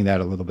you're training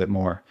that a little bit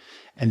more.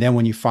 And then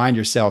when you find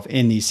yourself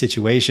in these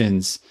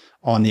situations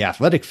on the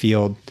athletic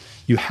field,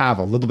 you have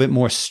a little bit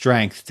more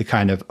strength to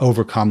kind of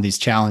overcome these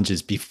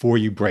challenges before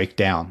you break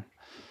down,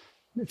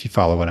 if you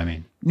follow what I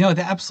mean. No,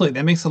 absolutely.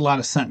 That makes a lot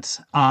of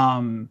sense.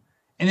 And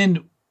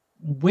then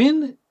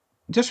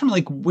just from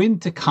like when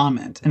to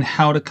comment and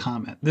how to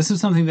comment. This is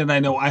something that I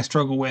know I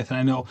struggle with, and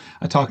I know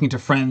talking to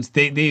friends,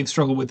 they've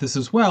struggled with this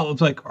as well. It's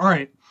like, all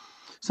right,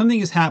 something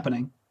is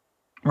happening,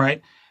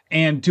 right?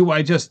 And do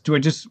I just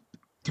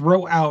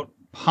throw out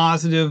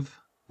positive,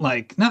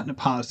 like not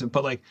positive,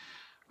 but like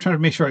I'm trying to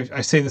make sure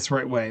I say this the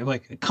right way,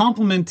 like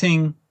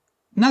complimenting,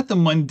 not the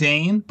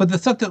mundane, but the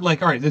stuff that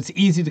like, all right, that's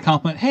easy to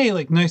compliment. Hey,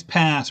 like nice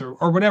pass or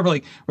whatever,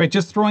 like, right.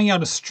 Just throwing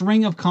out a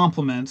string of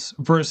compliments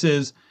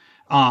versus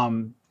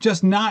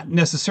just not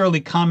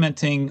necessarily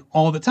commenting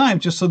all the time,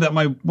 just so that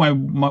my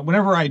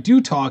whenever I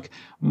do talk,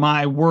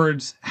 my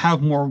words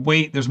have more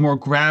weight. There's more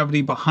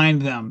gravity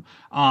behind them.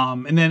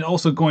 And then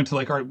also going to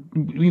like,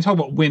 we can talk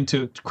about when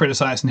to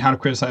criticize and how to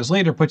criticize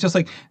later, but just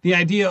like the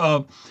idea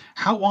of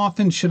how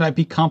often should I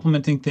be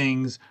complimenting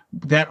things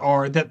that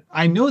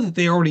I know that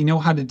they already know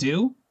how to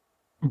do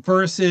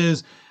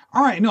versus,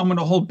 all right, no, I'm going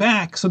to hold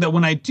back so that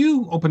when I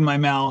do open my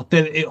mouth,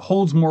 that it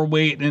holds more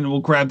weight and it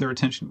will grab their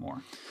attention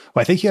more.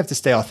 Well, I think you have to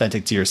stay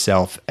authentic to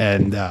yourself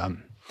and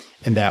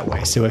in that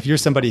way. So if you're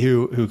somebody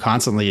who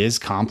constantly is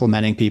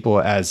complimenting people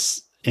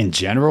as in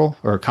general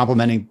or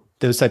complimenting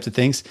those types of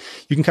things,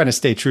 you can kind of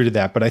stay true to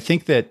that. But I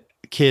think that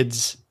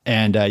kids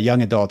and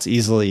young adults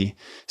easily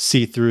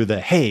see through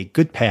the, hey,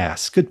 good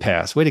pass,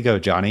 way to go,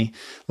 Johnny.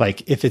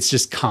 Like if it's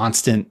just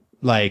constant,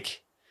 like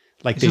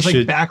it's they just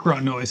should, like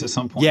background noise at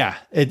some point. Yeah,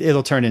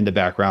 it'll turn into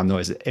background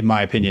noise, in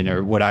my opinion,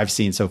 or what I've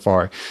seen so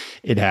far,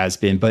 it has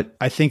been. But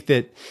I think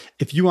that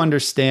if you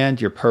understand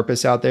your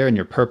purpose out there, and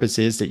your purpose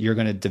is that you're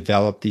going to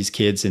develop these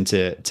kids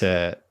into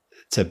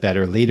to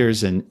better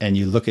leaders, and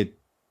you look at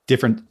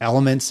different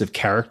elements of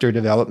character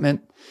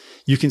development,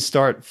 you can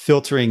start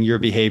filtering your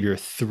behavior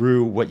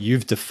through what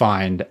you've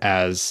defined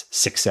as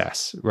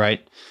success,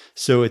 right?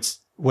 So it's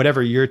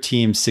whatever your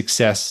team's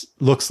success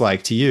looks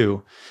like to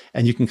you,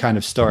 and you can kind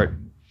of start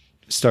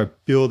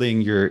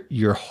building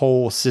your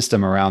whole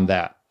system around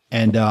that.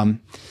 And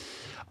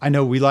I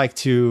know I like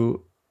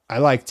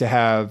to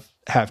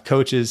have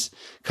coaches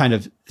kind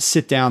of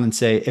sit down and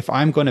say, if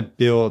I'm going to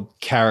build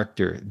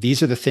character,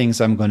 these are the things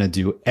I'm going to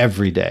do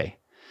every day.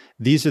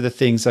 These are the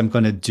things I'm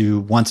going to do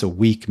once a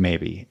week,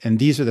 maybe. And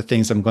these are the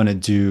things I'm going to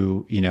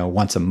do,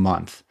 once a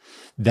month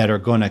that are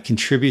going to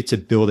contribute to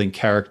building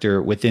character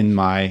within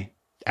my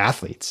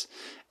athletes.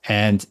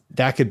 And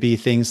that could be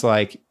things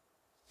like,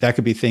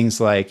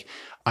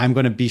 I'm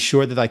going to be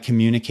sure that I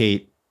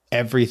communicate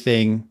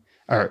everything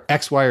or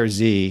X, Y, or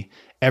Z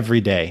every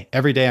day.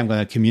 Every day I'm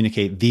going to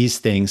communicate these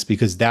things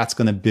because that's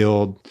going to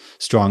build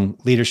strong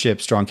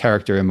leadership, strong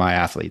character in my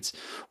athletes.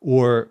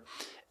 Or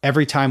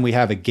every time we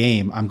have a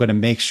game, I'm going to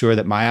make sure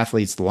that my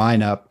athletes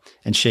line up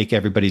and shake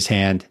everybody's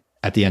hand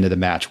at the end of the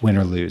match, win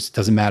or lose. It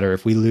doesn't matter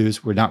if we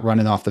lose, we're not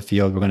running off the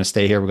field. We're going to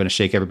stay here. We're going to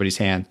shake everybody's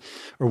hand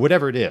or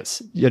whatever it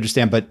is. You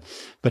understand? But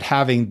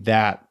having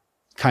that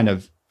kind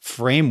of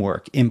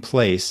framework in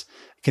place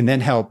can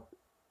then help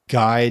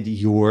guide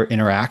your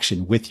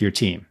interaction with your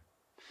team.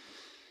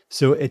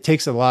 So it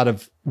takes a lot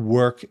of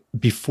work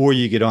before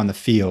you get on the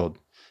field,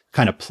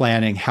 kind of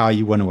planning how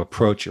you want to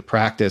approach your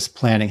practice,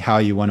 planning how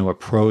you want to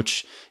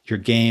approach your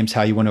games,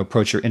 how you want to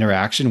approach your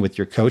interaction with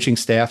your coaching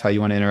staff, how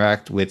you want to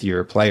interact with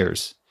your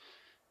players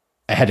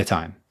ahead of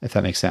time, if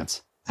that makes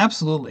sense.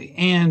 Absolutely.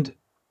 And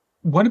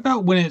what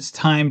about when it's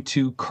time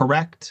to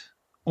correct,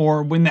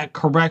 or when that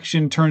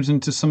correction turns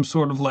into some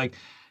sort of like,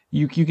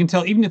 you can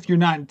tell, even if you're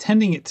not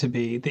intending it to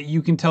be, that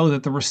you can tell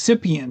that the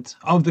recipient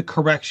of the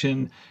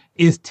correction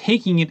is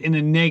taking it in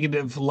a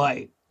negative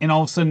light, and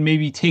all of a sudden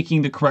maybe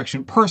taking the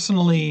correction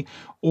personally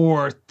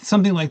or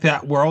something like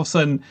that, where all of a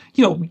sudden,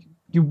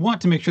 you want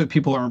to make sure that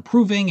people are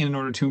improving, and in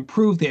order to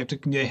improve, they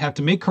have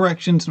to make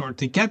corrections in order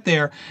to get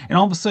there. And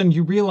all of a sudden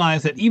you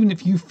realize that even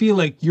if you feel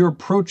like you're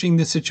approaching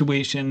this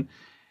situation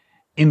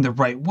in the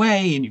right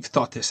way and you've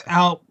thought this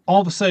out, all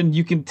of a sudden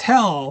you can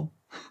tell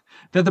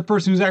that the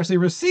person who's actually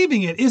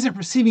receiving it isn't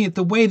receiving it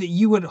the way that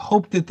you would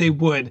hope that they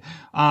would.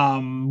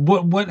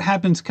 What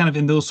happens kind of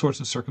in those sorts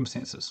of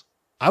circumstances?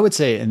 I would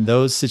say in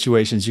those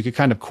situations, you could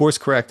kind of course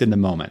correct in the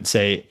moment.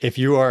 Say, if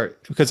you are,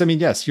 because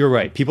yes, you're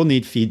right. People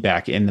need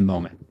feedback in the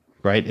moment,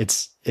 right?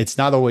 It's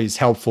not always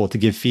helpful to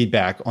give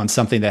feedback on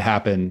something that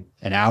happened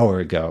an hour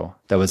ago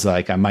that was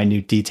like a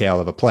minute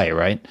detail of a play,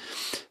 right?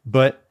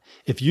 But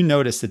if you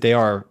notice that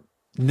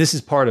this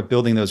is part of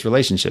building those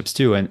relationships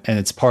too. And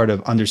it's part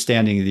of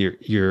understanding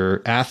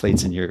your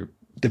athletes and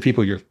the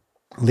people you're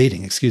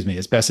leading,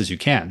 as best as you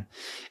can,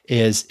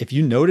 is if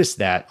you notice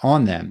that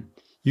on them,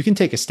 you can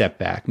take a step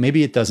back.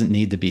 Maybe it doesn't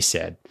need to be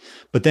said,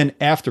 but then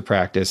after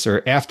practice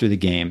or after the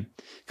game,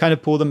 kind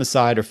of pull them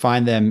aside or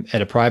find them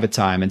at a private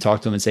time and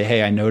talk to them and say,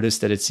 hey, I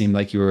noticed that it seemed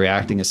like you were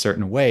reacting a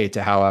certain way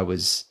to how I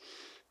was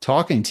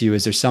talking to you.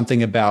 Is there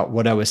something about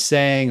what I was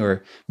saying?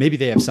 Or maybe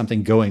they have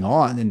something going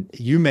on and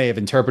you may have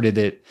interpreted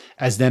it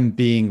as them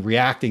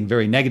reacting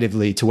very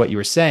negatively to what you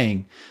were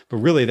saying, but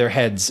really their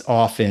head's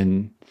off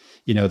in,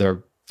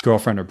 their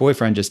girlfriend or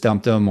boyfriend just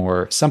dumped them,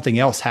 or something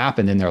else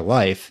happened in their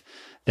life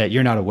that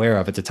you're not aware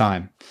of at the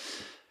time.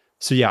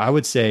 So yeah, I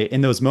would say in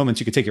those moments,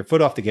 you could take your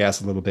foot off the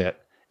gas a little bit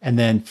and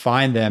then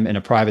find them in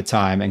a private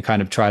time and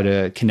kind of try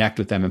to connect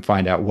with them and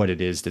find out what it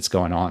is that's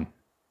going on.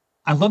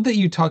 I love that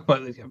you talk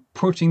about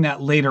approaching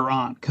that later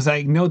on, because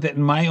I know that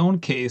in my own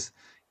case,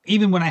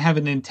 even when I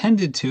haven't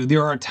intended to,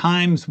 there are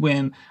times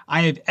when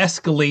I have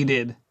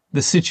escalated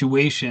the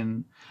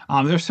situation.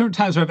 There are certain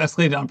times where I've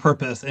escalated on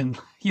purpose and,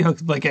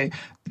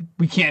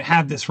 we can't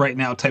have this right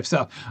now type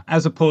stuff,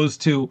 as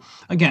opposed to,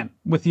 again,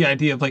 with the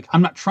idea of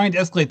I'm not trying to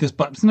escalate this,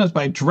 but sometimes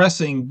by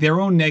addressing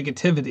their own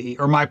negativity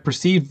or my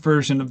perceived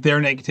version of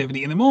their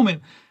negativity in the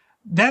moment,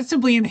 that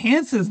simply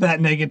enhances that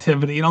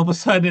negativity. And all of a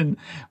sudden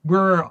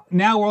we're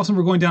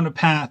going down a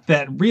path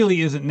that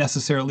really isn't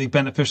necessarily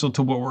beneficial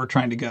to what we're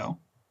trying to go.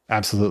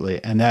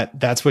 Absolutely. And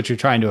that's what you're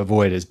trying to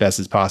avoid as best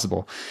as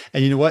possible.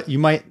 And you know what?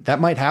 That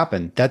might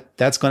happen.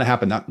 That's going to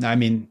happen. I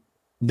mean,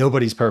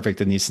 nobody's perfect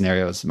in these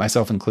scenarios,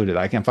 myself included.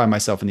 I can find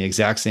myself in the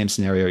exact same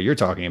scenario you're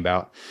talking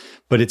about,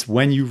 but it's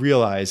when you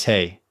realize,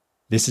 hey,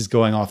 this is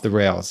going off the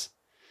rails.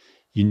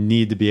 You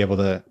need to be able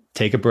to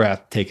take a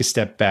breath, take a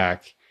step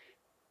back,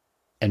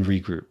 and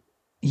regroup.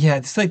 Yeah,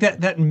 it's like that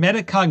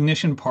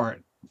metacognition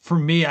part for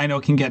me, I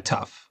know can get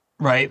tough,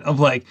 right? Of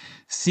like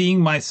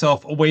seeing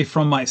myself away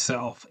from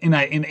myself and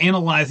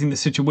analyzing the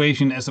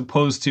situation as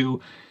opposed to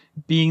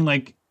being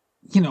like,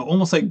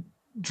 almost like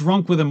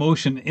drunk with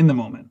emotion in the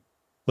moment.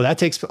 Well, that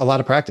takes a lot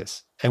of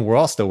practice, and we're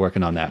all still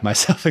working on that,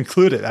 myself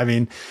included. I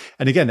mean,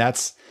 and again,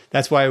 that's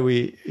why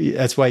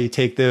you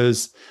take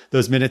those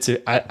minutes.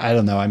 I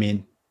don't know. I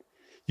mean,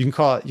 you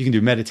can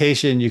do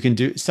meditation. You can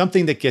do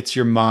something that gets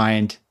your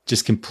mind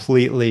just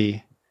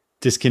completely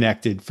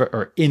disconnected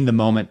or in the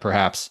moment,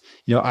 perhaps.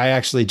 I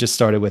actually just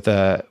started with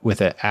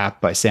an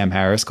app by Sam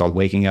Harris called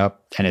Waking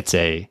Up, and it's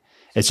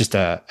just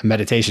a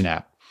meditation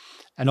app.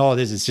 And all it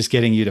is just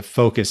getting you to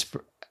focus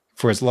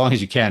for as long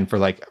as you can, for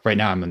like right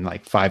now I'm in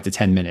like 5 to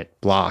 10 minute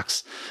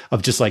blocks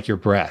of just like your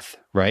breath,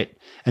 right?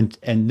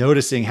 And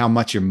noticing how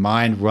much your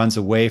mind runs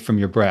away from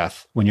your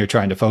breath when you're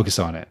trying to focus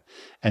on it.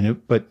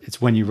 But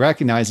it's when you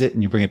recognize it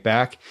and you bring it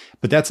back.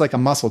 But that's like a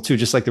muscle too,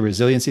 just like the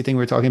resiliency thing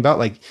we were talking about,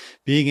 like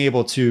being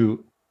able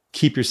to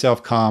keep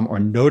yourself calm or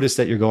notice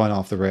that you're going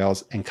off the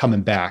rails and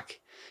coming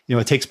back.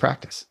 It takes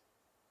practice.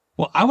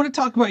 Well, I want to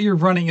talk about your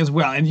running as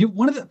well. And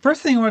one of the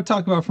first thing I want to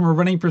talk about from a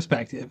running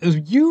perspective is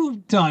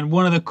you've done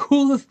one of the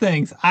coolest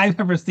things I've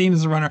ever seen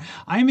as a runner.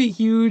 I'm a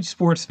huge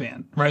sports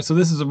fan, right? So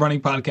this is a running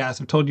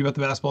podcast. I've told you about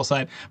the basketball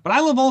side, but I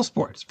love all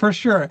sports for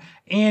sure.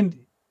 And,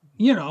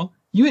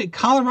 you at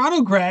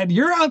Colorado grad,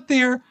 you're out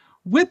there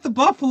with the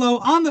Buffalo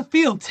on the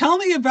field. Tell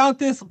me about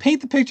this.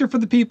 Paint the picture for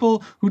the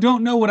people who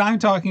don't know what I'm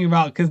talking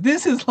about, because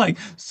this is like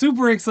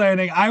super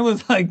exciting. I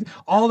was like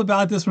all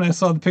about this when I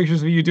saw the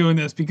pictures of you doing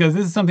this, because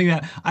this is something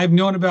that I've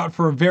known about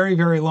for a very,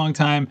 very long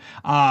time.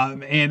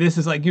 And this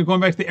is like you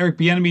going back to the Eric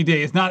Bieniemy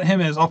days, not him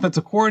as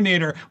offensive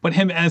coordinator, but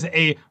him as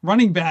a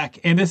running back.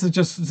 And this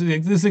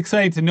is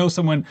exciting to know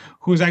someone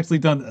who's actually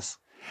done this.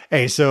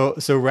 Hey, so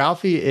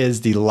Ralphie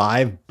is the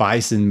live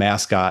bison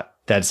mascot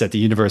that's at the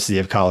University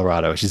of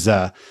Colorado. She's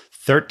a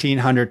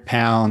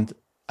 1,300-pound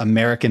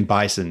American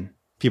bison.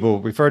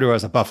 People refer to her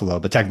as a buffalo,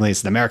 but technically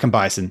it's an American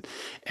bison.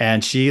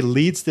 And she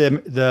leads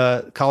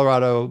the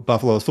Colorado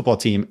Buffaloes football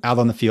team out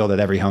on the field at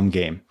every home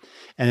game.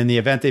 And in the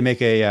event they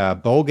make a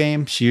bowl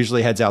game, she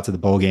usually heads out to the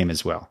bowl game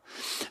as well.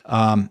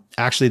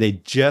 Actually, they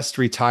just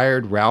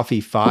retired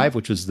Ralphie 5,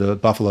 which was the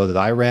buffalo that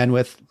I ran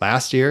with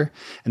last year.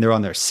 And they're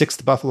on their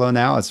 6th buffalo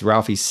now. It's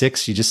Ralphie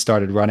 6. She just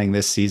started running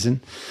this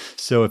season.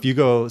 So if you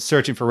go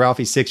searching for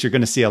Ralphie 6, you're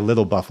going to see a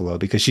little buffalo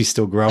because she's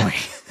still growing.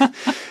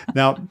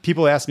 Now,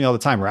 people ask me all the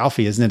time,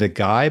 Ralphie, isn't it a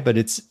guy? But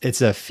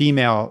it's a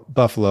female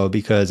buffalo,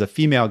 because a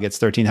female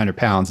gets 1,300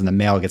 pounds and the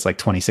male gets like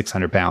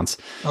 2,600 pounds.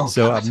 Oh,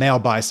 so God. A male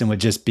bison would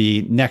just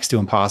be next to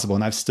impossible.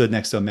 And I've stood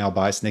next to a male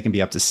bison. They can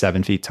be up to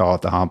 7 feet tall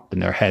at the hump,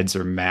 and their heads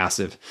are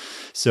massive.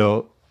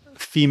 So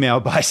female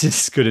bison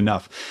is good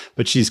enough.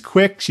 But she's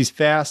quick, she's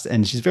fast,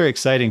 and she's very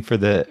exciting for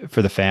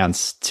the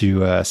fans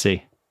to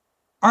see.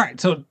 All right.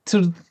 So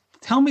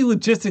tell me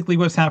logistically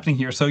what's happening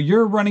here. So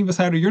you're running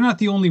beside her. You're not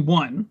the only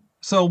one.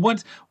 So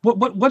what's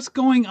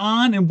going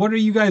on, and what are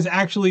you guys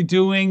actually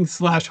doing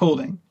 /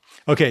 holding?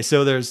 Okay,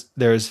 so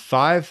there's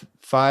five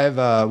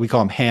we call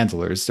them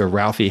handlers. They're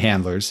Ralphie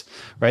handlers,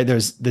 right?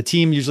 There's the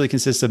team usually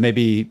consists of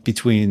maybe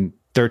between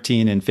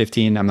 13 and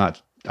 15.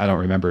 I don't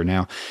remember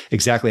now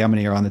exactly how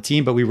many are on the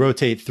team, but we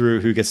rotate through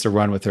who gets to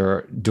run with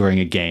her during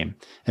a game.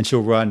 And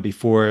she'll run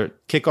before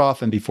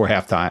kickoff and before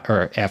halftime,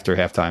 or after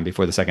halftime,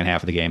 before the second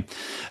half of the game.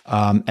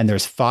 And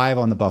there's 5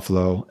 on the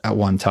buffalo at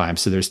one time.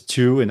 So there's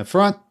 2 in the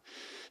front,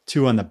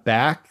 2 on the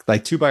back,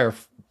 like 2 by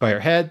her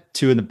head,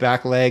 2 in the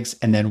back legs,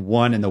 and then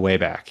 1 in the way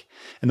back.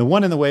 And the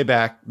 1 in the way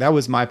back, that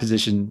was my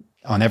position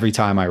on every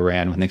time I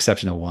ran, with an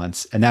exception of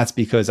once. And that's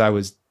because I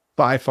was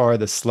by far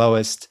the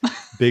slowest,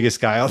 biggest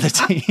guy on the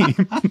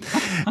team.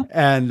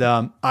 And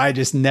I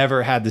just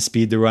never had the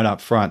speed to run up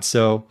front.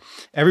 So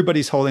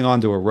everybody's holding on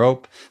to a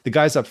rope. The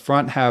guys up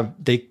front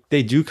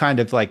they do kind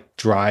of like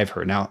drive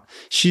her. Now,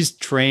 she's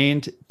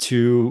trained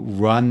to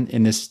run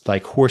in this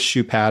like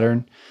horseshoe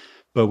pattern.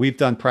 But we've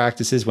done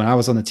practices. When I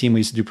was on the team,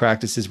 we used to do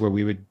practices where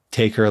we would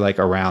take her like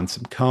around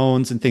some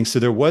cones and things. So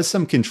there was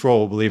some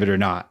control, believe it or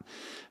not.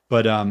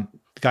 But the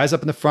guys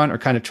up in the front are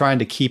kind of trying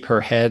to keep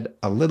her head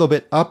a little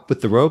bit up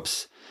with the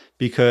ropes,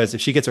 because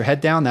if she gets her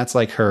head down, that's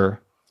like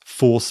her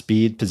full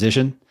speed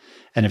position.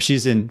 And if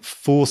she's in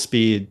full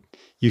speed,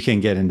 you can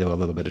get into a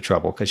little bit of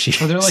trouble, because she's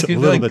they're like, a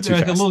little bit too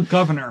fast. Like a little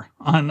governor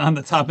on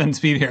the top end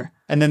speed here.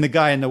 And then the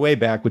guy in the way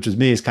back, which was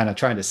me, is kind of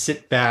trying to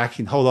sit back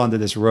and hold on to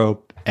this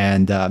rope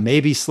and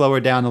maybe slow her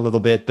down a little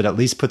bit, but at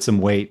least put some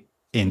weight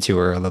into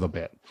her a little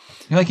bit.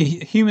 You're like a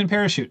human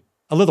parachute.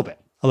 A little bit.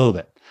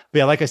 But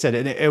yeah, like I said,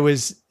 it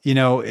was,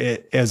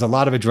 it was a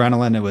lot of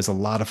adrenaline. It was a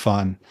lot of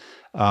fun.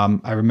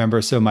 I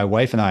remember, so my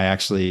wife and I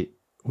actually,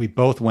 we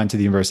both went to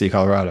the University of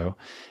Colorado,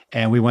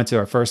 and we went to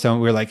our first home.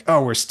 We were like,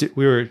 oh,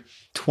 we were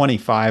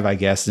 25, I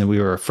guess, and we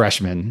were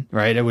freshmen,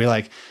 right? And we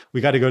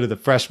got to go to the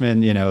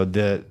freshman,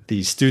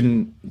 the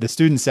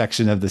student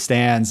section of the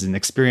stands and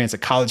experience a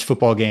college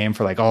football game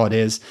for like all it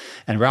is.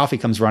 And Ralphie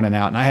comes running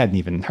out, and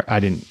I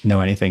didn't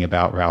know anything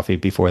about Ralphie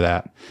before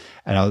that.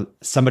 And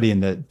somebody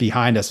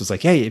behind us was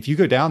like, hey, if you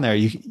go down there,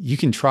 you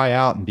can try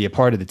out and be a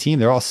part of the team.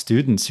 They're all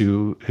students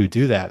who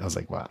do that. I was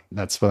like, wow,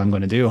 that's what I'm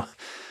going to do.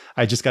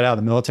 I just got out of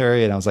the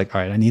military, and I was like,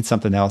 all right, I need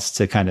something else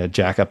to kind of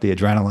jack up the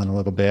adrenaline a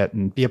little bit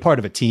and be a part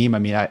of a team. I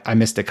mean, I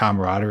missed the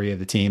camaraderie of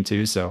the team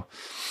too. So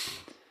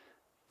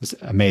it was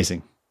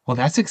amazing. Well,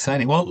 that's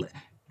exciting. Well,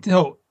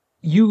 so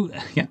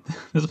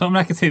I'm not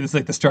going to say this is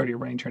like the start of your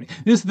running journey.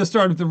 This is the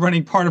start of the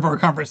running part of our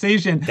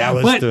conversation.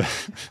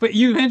 But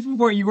you mentioned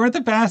before, you weren't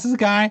the fastest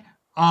guy.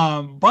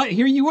 But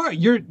here you are,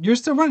 you're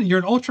still running. You're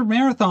an ultra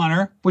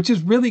marathoner, which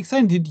is really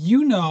exciting. Did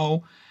you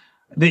know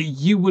that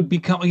you would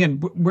become, again,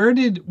 when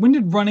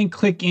did running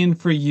click in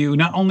for you?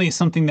 Not only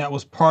something that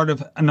was part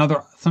of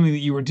something that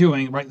you were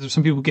doing, right? There's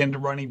some people get into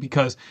running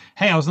because,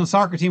 hey, I was on the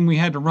soccer team, we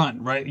had to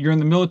run, right? You're in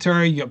the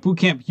military, you got boot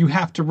camp, you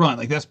have to run.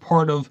 Like that's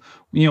part of,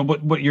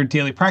 what your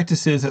daily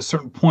practice is at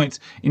certain points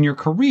in your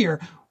career.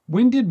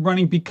 When did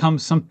running become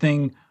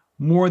something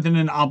more than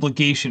an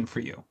obligation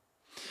for you?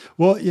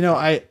 Well,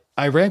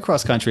 I ran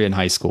cross country in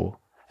high school,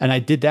 and I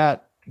did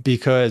that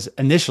because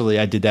initially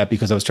I did that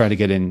because I was trying to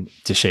get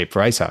into shape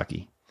for ice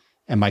hockey.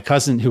 And my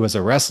cousin, who was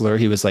a wrestler,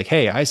 he was like,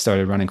 hey, I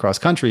started running cross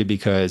country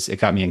because it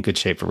got me in good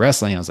shape for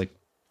wrestling. I was like,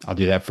 I'll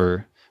do that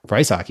for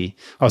ice hockey.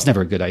 I was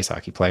never a good ice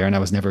hockey player, and I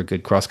was never a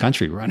good cross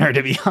country runner,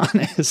 to be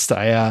honest.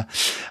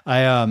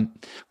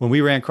 When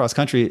we ran cross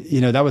country,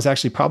 that was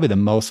actually probably the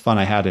most fun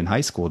I had in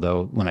high school,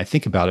 though, when I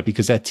think about it,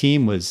 because that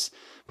team was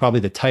probably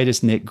the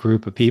tightest knit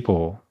group of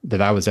people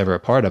that I was ever a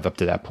part of up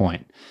to that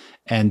point.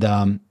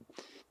 And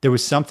there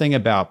was something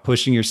about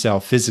pushing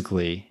yourself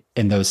physically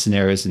in those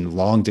scenarios in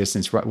long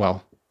distance.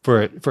 Well,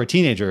 for a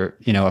teenager,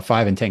 a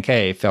 5 and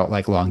 10K felt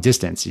like long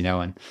distance,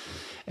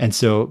 and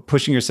so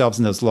pushing yourselves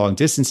in those long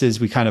distances,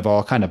 we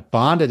all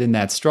bonded in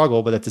that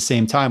struggle. But at the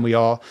same time,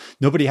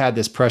 nobody had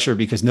this pressure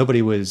because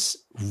nobody was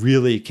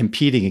really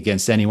competing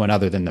against anyone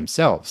other than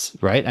themselves,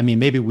 right? I mean,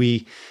 maybe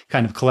we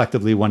kind of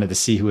collectively wanted to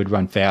see who would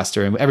run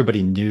faster, and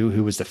everybody knew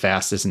who was the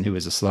fastest and who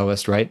was the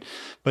slowest, right?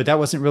 But that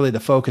wasn't really the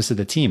focus of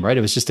the team, right?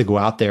 It was just to go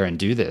out there and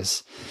do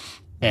this.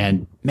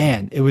 And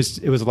man, it was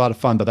a lot of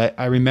fun. But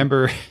I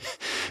remember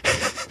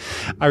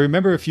I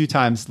remember a few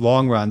times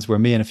long runs where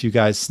me and a few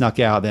guys snuck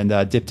out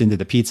and dipped into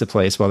the pizza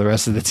place while the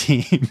rest of the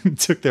team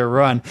took their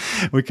run.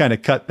 We kind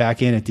of cut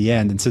back in at the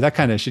end. And so that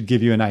kind of should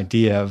give you an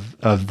idea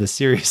of the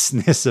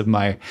seriousness of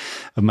my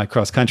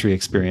cross country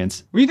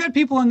experience. We've had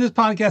people on this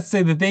podcast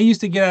say that they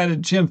used to get out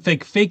of gym,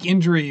 fake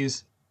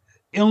injuries,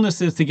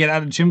 illnesses to get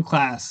out of gym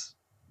class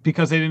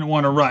because they didn't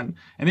want to run.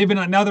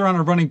 And now they're on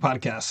a running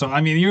podcast. So,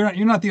 I mean,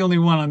 you're not the only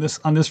one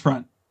on this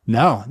front.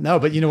 No,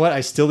 but you know what?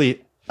 I still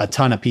eat a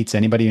ton of pizza.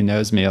 Anybody who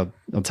knows me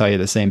will tell you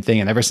the same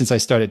thing. And ever since I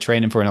started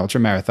training for an ultra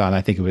marathon,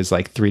 I think it was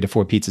like 3 to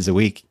 4 pizzas a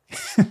week.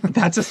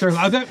 That's a story.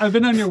 I've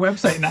been on your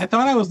website, and I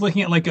thought I was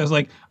looking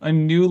at a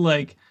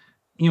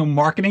new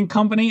marketing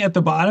company at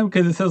the bottom,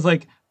 because it says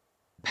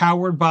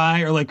powered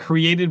by or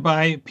created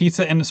by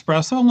Pizza and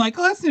Espresso. I'm like,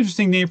 oh, that's an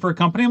interesting name for a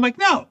company. I'm like,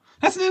 no,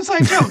 that's an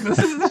inside joke.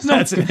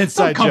 That's an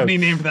inside company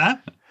name for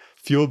that.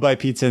 Fueled by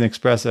pizza and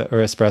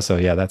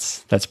espresso. Yeah,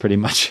 that's pretty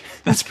much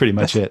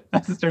it.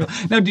 That's hysterical.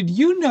 Now, did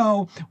you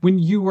know when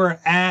you were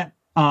at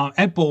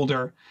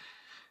Boulder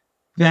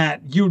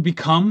that you would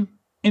become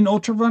an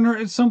ultra runner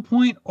at some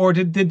point, or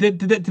did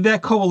that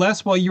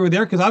coalesce while you were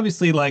there? Because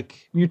obviously, when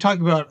you're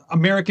talking about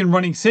American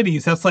running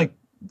cities, that's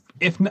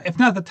if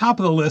not the top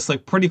of the list,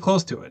 pretty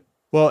close to it.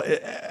 Well,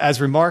 as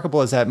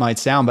remarkable as that might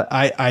sound, but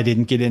I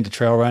didn't get into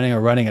trail running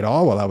or running at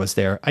all while I was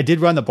there. I did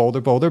run the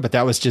Boulder, but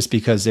that was just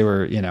because they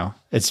were,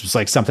 it's just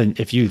like something,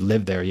 if you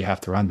live there, you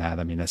have to run that.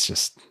 I mean, that's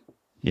just,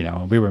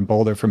 we were in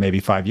Boulder for maybe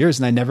 5 years,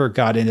 and I never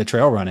got into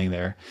trail running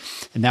there.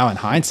 And now in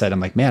hindsight, I'm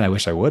like, man, I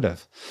wish I would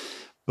have.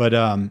 But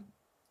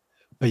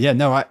yeah,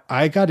 no,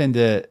 I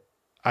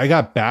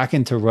got back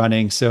into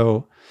running.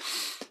 So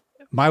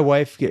my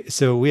wife,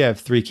 so we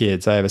have 3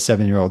 kids. I have a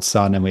 7-year-old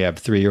son, and we have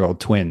 3-year-old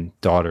twin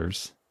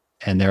daughters.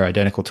 And they're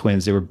identical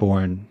twins. They were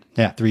born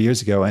 3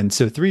 years ago. And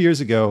so 3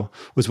 years ago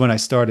was when I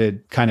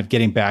started kind of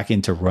getting back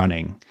into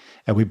running.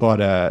 And we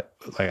bought a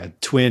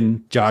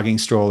twin jogging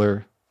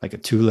stroller, like a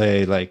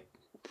Thule,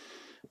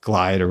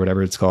 Glide or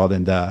whatever it's called.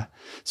 And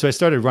so I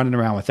started running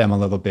around with them a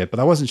little bit, but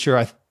I wasn't sure.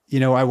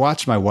 I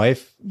watched my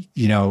wife,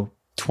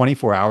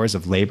 24 hours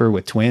of labor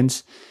with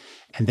twins.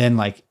 And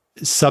then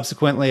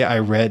subsequently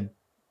I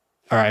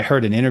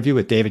heard an interview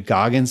with David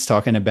Goggins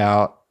talking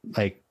about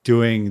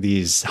doing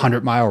these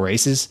 100-mile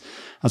races.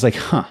 I was like,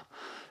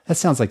 that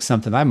sounds like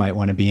something I might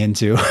want to be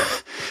into.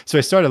 So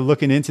I started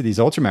looking into these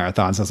ultra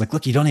marathons. I was like,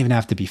 look, you don't even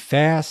have to be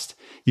fast.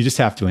 you just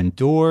have to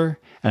endure.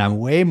 And I'm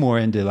way more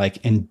into like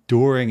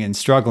enduring and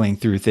struggling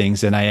through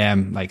things than I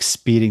am like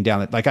speeding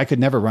down it. Like I could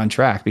never run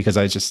track because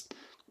I just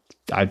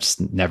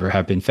never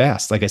have been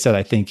fast. Like I said,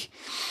 I think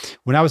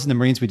when I was in the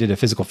Marines, we did a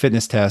physical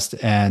fitness test,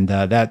 and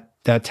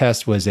that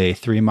test was a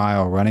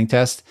 3-mile running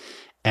test.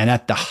 And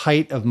at the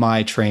height of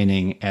my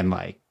training and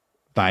like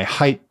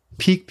my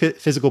peak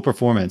physical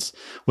performance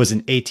was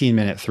an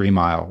 18-minute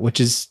 3-mile, which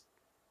is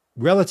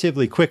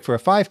relatively quick for a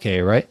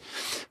 5K, right?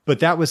 But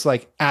that was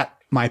like at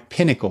my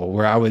pinnacle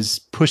where I was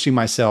pushing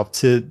myself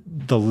to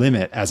the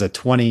limit as a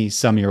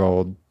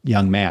 20-some-year-old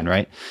young man,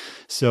 right?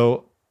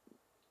 So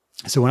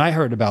when I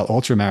heard about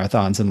ultra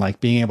marathons and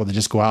like being able to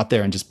just go out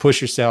there and just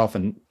push yourself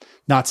and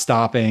not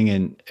stopping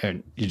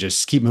and you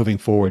just keep moving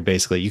forward,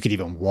 basically, you could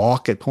even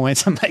walk at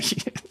points. I'm like,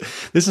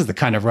 this is the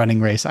kind of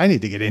running race I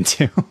need to get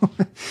into.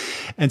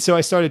 And so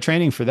I started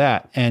training for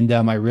that. And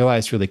I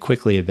realized really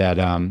quickly that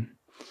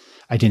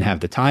I didn't have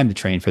the time to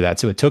train for that.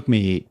 So it took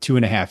me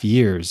 2.5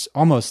 years,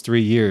 almost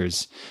 3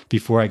 years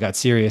before I got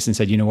serious and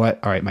said, you know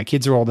what? All right, my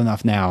kids are old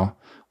enough now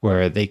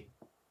where they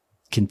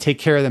can take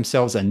care of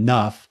themselves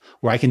enough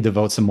where I can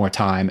devote some more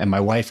time, and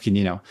my wife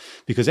can,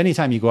 because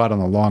anytime you go out on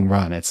a long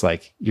run, it's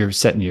like you're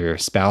setting your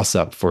spouse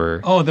up for...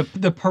 Oh,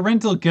 the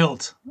parental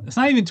guilt. It's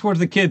not even towards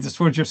the kids, it's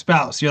towards your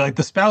spouse. You're like,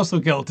 the spousal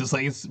guilt is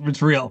like,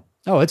 it's real.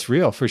 Oh, it's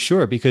real for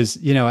sure. Because,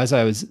 as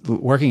I was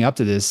working up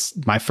to this,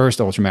 my first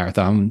ultra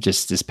marathon,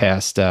 just this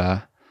past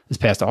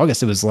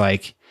August, it was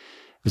like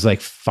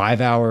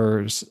 5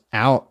 hours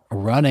out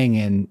running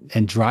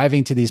and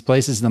driving to these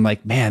places. And I'm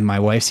like, man, my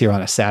wife's here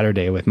on a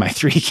Saturday with my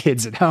 3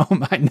 kids at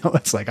home. I know,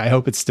 it's like, I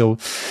hope it's still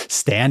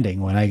standing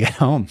when I get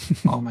home.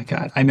 Oh my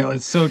God. I know,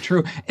 it's so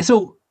true.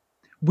 So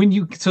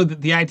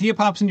the idea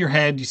pops in your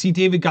head, you see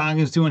David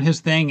Goggins doing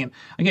his thing. And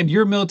again,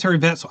 you're a military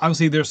vet, so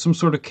obviously there's some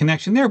sort of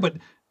connection there, but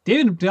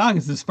David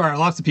Goggins inspired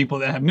lots of people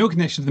that have no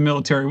connection to the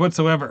military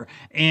whatsoever.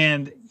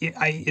 And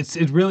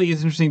it really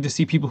is interesting to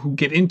see people who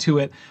get into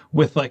it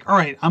with like, all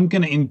right, I'm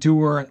going to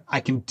endure. I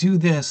can do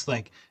this,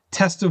 like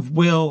test of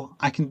will.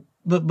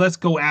 Let's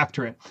go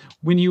after it.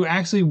 When you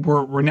actually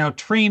were now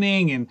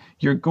training and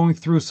you're going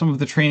through some of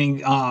the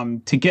training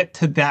to get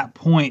to that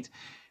point,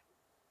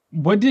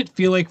 what did it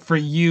feel like for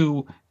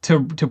you to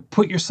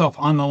put yourself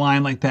on the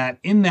line like that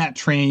in that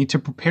training to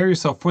prepare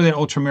yourself for that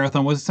ultra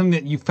marathon? Was it something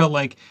that you felt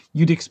like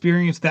you'd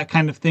experienced that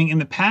kind of thing in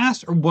the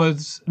past, or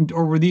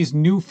were these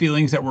new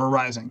feelings that were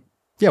arising?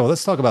 Yeah, well,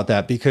 let's talk about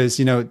that because,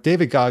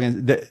 David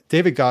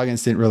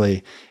Goggins didn't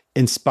really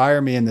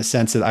inspire me in the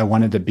sense that I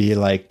wanted to be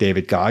like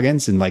David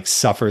Goggins and like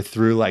suffer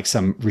through like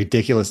some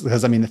ridiculous,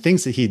 because I mean, the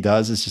things that he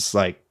does is just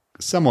like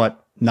somewhat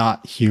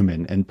not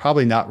human and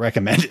probably not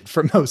recommended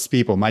for most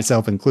people,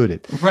 myself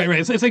included. Right.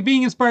 It's like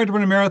being inspired to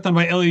run a marathon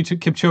by Eliud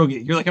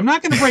Kipchoge. You're like, I'm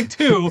not going to break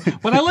 2,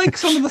 but I like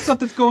some of the stuff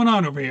that's going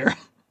on over here.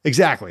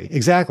 Exactly.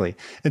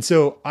 And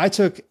so I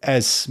took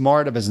as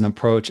smart of an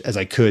approach as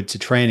I could to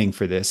training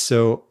for this.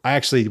 So I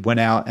actually went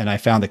out and I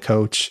found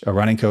a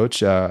running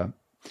coach,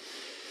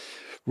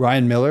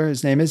 Ryan Miller,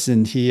 his name is,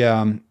 and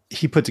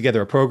he put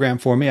together a program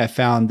for me. I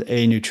found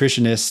a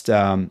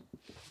nutritionist,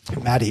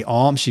 Maddie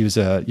Alm. She was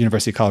a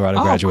University of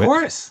Colorado graduate. Of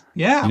course.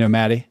 Yeah. You know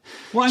Maddie?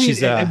 Well, I mean,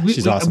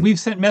 she's awesome. We've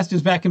sent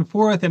messages back and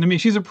forth, and I mean,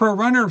 she's a pro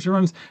runner. She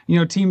runs,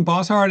 Team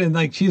Boss Hard, and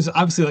like she's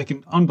obviously like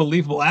an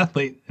unbelievable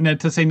athlete, and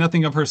to say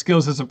nothing of her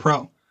skills as a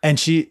pro. And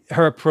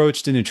her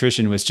approach to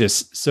nutrition was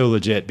just so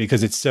legit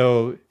because it's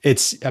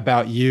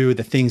about you,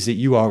 the things that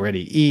you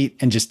already eat,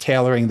 and just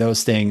tailoring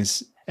those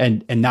things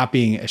and not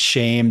being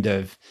ashamed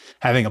of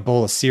having a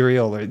bowl of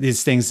cereal or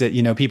these things that,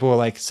 people are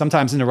like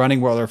sometimes in the running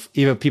world, or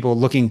even people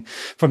looking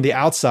from the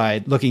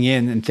outside looking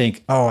in and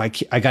think, oh, I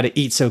got to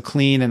eat so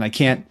clean and I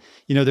can't,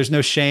 there's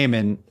no shame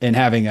in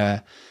having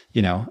a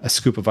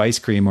scoop of ice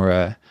cream or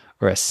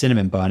a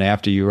cinnamon bun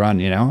after you run,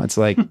 it's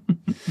like,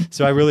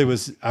 so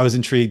I was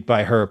intrigued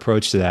by her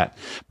approach to that.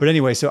 But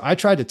anyway, so I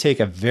tried to take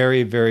a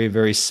very, very,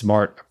 very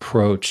smart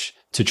approach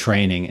to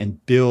training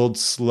and build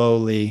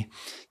slowly,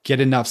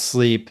 get enough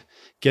sleep,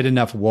 get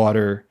enough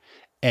water,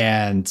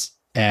 and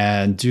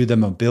do the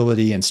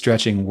mobility and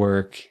stretching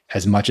work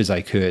as much as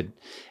I could.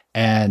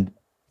 And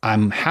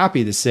I'm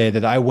happy to say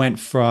that I went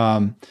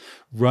from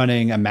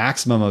running a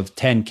maximum of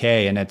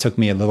 10K, and it took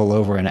me a little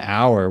over an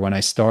hour when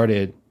I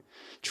started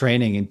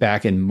training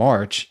back in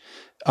March,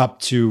 up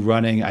to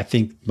running, I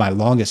think my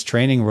longest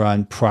training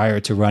run prior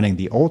to running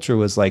the ultra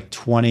was like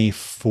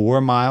 24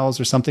 miles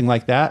or something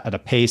like that, at a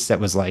pace that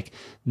was like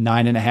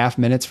 9.5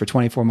 minutes for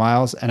 24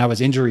 miles. And I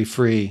was injury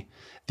free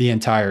the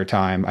entire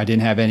time. I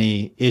didn't have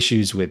any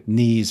issues with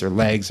knees or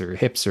legs or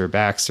hips or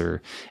backs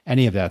or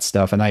any of that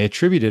stuff. And I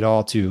attribute it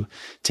all to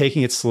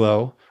taking it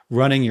slow,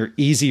 running your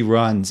easy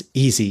runs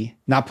easy,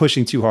 not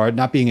pushing too hard,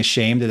 not being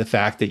ashamed of the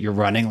fact that you're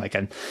running like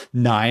a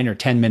 9 or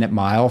 10 minute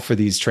mile for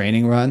these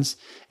training runs,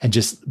 and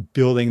just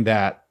building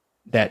that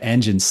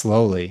engine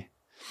slowly.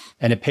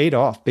 And it paid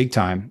off big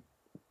time.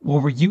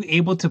 Well, were you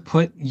able to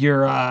put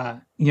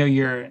your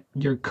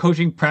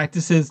coaching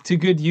practices to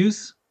good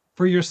use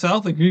for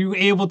yourself? Like, are you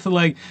able to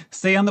like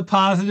stay on the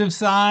positive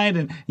side,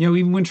 and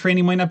even when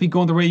training might not be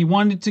going the way you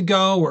wanted it to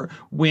go, or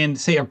when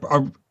say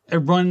a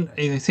run,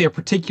 say a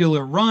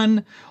particular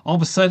run, all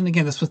of a sudden,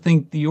 again, that's the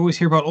thing that you always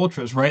hear about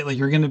ultras, right? Like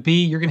you're going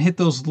to hit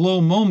those low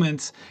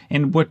moments,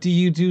 and what do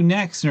you do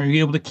next? And are you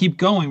able to keep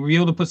going? Were you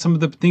able to put some of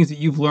the things that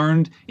you've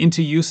learned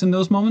into use in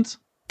those moments?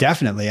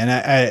 Definitely. And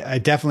I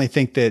definitely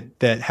think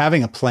that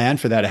having a plan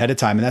for that ahead of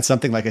time, and that's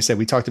something, like I said,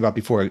 we talked about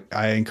before,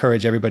 I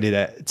encourage everybody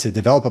to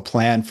develop a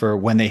plan for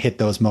when they hit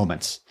those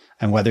moments.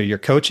 And whether you're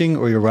coaching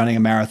or you're running a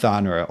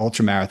marathon or an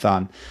ultra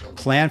marathon,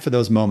 plan for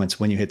those moments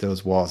when you hit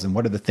those walls. And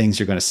what are the things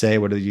you're going to say?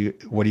 What are you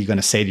going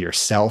to say to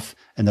yourself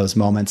in those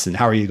moments? And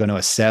how are you going to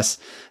assess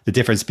the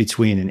difference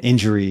between an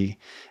injury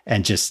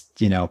and just,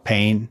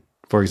 pain,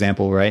 for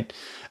example, right?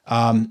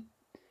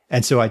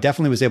 And so I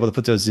definitely was able to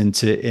put those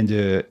into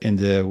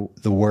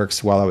the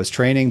works while I was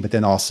training, but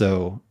then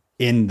also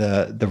in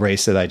the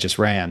race that I just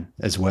ran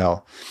as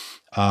well.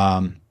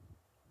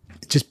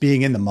 Just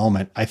being in the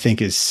moment, I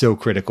think, is so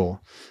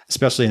critical,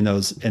 especially in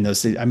those.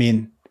 I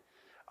mean,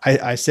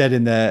 I said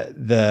in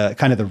the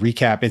kind of the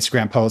recap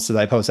Instagram post that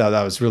I posted out,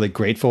 that I was really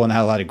grateful and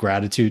had a lot of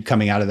gratitude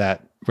coming out of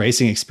that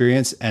racing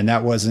experience. And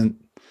that wasn't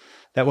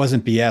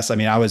BS. I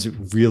mean, I was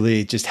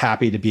really just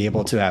happy to be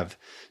able to have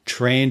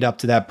trained up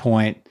to that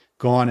point,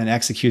 gone and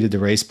executed the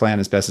race plan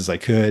as best as I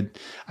could.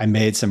 I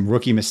made some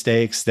rookie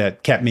mistakes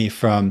that kept me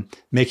from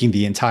making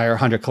the entire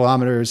 100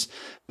 kilometers,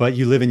 but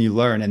you live and you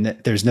learn. And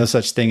there's no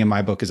such thing in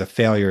my book as a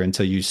failure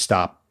until you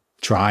stop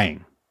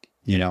trying,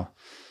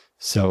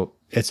 So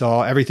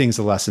everything's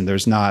a lesson.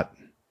 It's not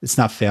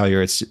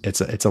failure.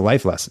 It's a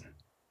life lesson.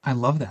 I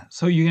love that.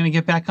 So you're going to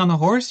get back on the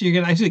horse? You're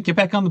going to actually get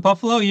back on the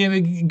buffalo? You're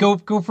going to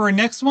go for a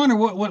next one,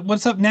 or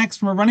what's up next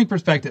from a running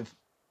perspective?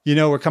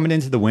 We're coming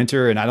into the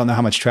winter, and I don't know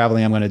how much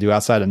traveling I'm going to do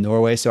outside of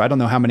Norway. So I don't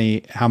know how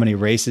many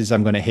races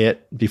I'm going to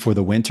hit before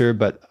the winter,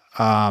 but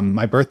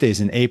my birthday is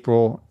in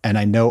April, and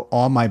I know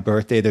on my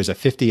birthday, there's a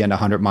 50 and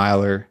 100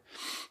 miler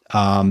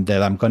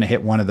that I'm going to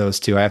hit one of those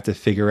two. I have to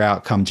figure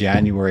out come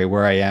January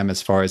where I am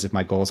as far as if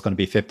my goal is going to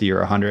be 50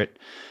 or 100.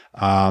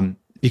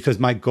 Because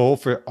my goal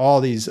for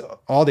all the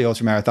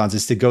ultra marathons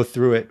is to go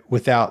through it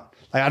without,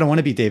 I don't want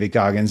to be David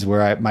Goggins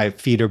where my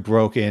feet are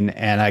broken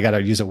and I got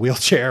to use a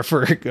wheelchair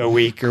for a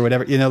week or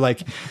whatever,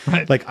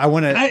 right. Like I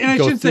want to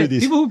go through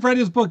these. People who've read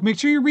his book, make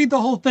sure you read the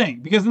whole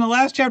thing, because in the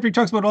last chapter, he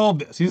talks about all of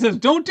this. He says,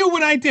 don't do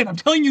what I did. I'm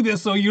telling you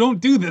this so you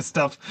don't do this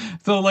stuff.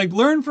 So like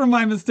learn from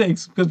my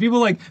mistakes, because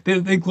people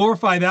they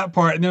glorify that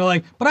part, and they're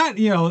like,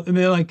 and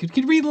they're like, can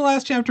you read the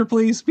last chapter,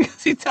 please?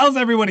 Because he tells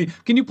everybody,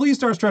 can you please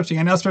start stretching?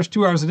 I now stretch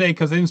 2 hours a day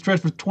because I didn't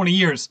stretch for 20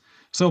 years.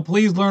 So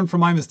please learn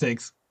from my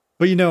mistakes.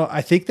 But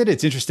I think that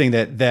it's interesting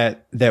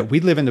that we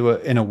live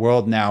in a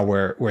world now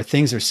where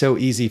things are so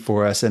easy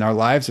for us and our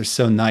lives are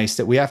so nice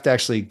that we have to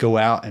actually go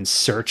out and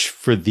search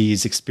for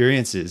these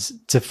experiences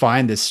to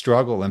find this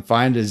struggle and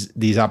find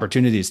these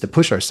opportunities to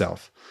push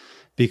ourselves,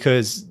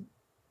 because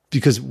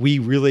we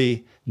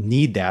really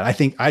need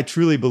that. I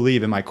truly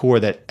believe in my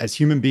core that as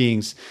human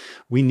beings,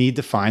 we need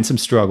to find some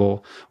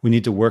struggle. We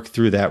need to work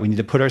through that. We need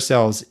to put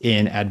ourselves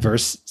in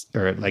adverse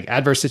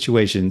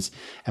situations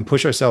and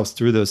push ourselves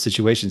through those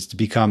situations to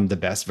become the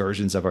best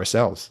versions of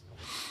ourselves.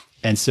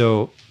 And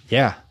so,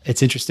 yeah,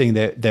 it's interesting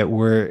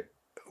that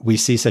we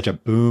see such a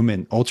boom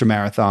in ultra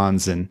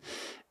marathons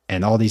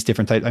and all these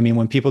different types. I mean,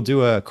 when people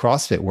do a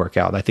CrossFit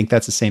workout, I think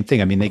that's the same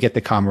thing. I mean, they get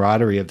the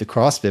camaraderie of the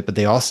CrossFit, but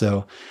they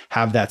also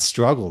have that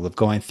struggle of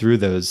going through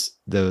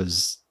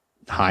those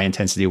high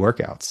intensity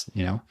workouts,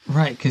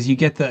 Right. Because you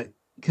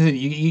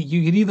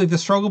need like the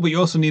struggle, but you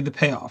also need the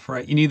payoff,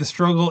 right? You need the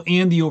struggle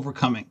and the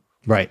overcoming.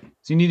 Right.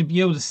 So you need to be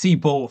able to see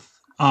both,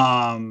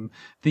 the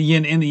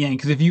yin and the yang.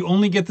 Because if you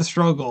only get the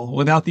struggle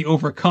without the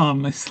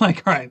overcome, it's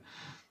like, all right,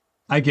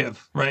 I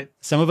give, right?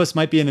 Some of us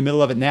might be in the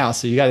middle of it now,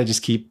 so you got to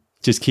just keep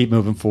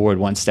moving forward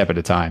one step at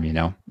a time,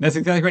 That's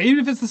exactly right. Even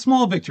if it's the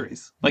small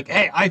victories, like,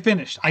 hey, I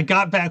finished, I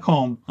got back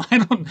home.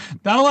 Not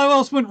a lot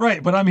else went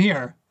right, but I'm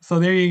here. So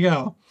there you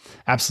go.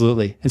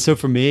 Absolutely. And so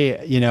for me,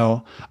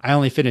 I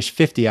only finished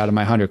 50 out of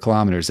my 100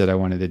 kilometers that I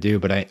wanted to do,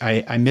 but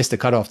I missed the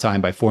cutoff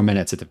time by 4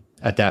 minutes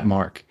at that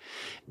mark.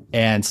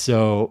 And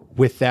so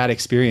with that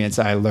experience,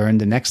 I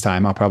learned the next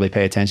time I'll probably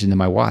pay attention to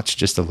my watch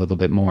just a little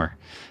bit more.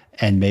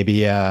 And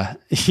maybe,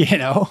 but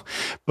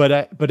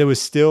it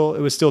was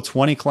still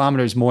 20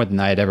 kilometers more than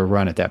I had ever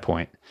run at that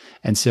point.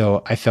 And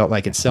so I felt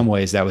like in some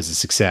ways that was a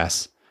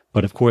success,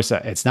 but of course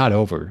it's not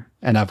over.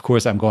 And of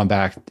course I'm going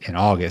back in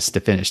August to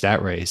finish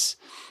that race,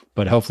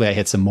 but hopefully I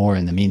hit some more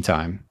in the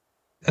meantime.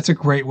 That's a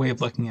great way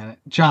of looking at it.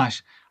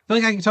 Josh, I feel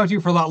like I can talk to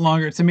you for a lot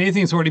longer. It's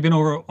amazing. It's already been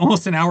over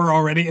almost an hour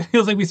already. It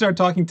feels like we started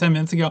talking 10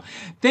 minutes ago.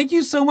 Thank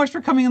you so much for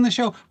coming on the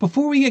show.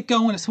 Before we get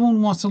going, if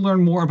someone wants to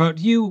learn more about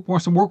you,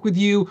 wants to work with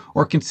you,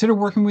 or consider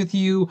working with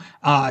you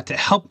to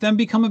help them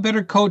become a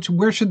better coach,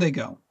 where should they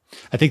go?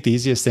 I think the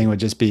easiest thing would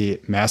just be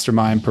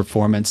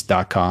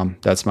mastermindperformance.com.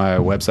 That's my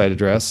website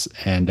address.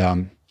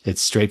 And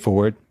it's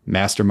straightforward.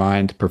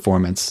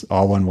 Mastermindperformance,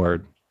 all one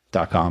word,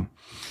 .com.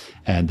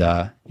 And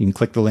you can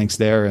click the links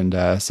there and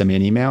send me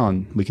an email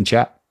and we can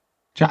chat.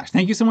 Josh,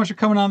 thank you so much for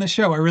coming on the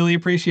show. I really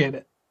appreciate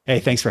it. Hey,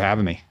 thanks for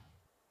having me.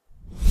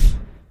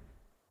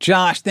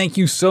 Josh, thank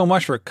you so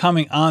much for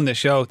coming on the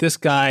show. This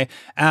guy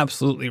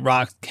absolutely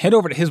rocks. Head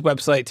over to his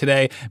website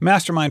today,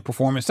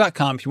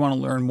 mastermindperformance.com, if you want to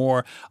learn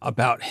more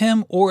about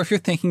him or if you're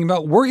thinking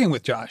about working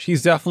with Josh.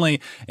 He's definitely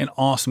an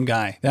awesome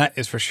guy. That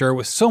is for sure.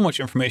 With so much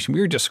information,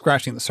 we were just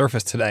scratching the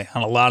surface today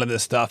on a lot of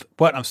this stuff,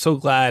 but I'm so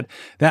glad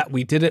that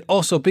we did it.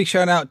 Also, big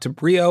shout out to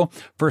Brio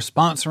for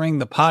sponsoring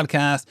the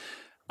podcast.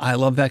 I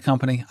love that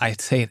company. I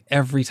say it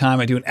every time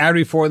I do an ad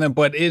read for them,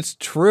 but it's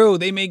true.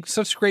 They make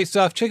such great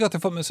stuff. Check out their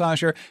foot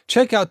massager.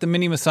 Check out the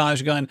mini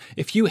massage gun.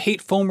 If you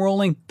hate foam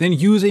rolling, then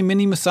use a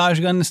mini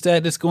massage gun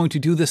instead. It's going to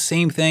do the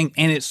same thing,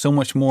 and it's so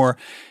much more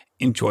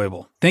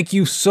enjoyable. Thank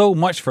you so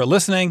much for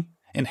listening,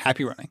 and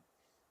happy running.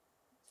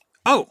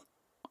 Oh,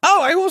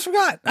 I almost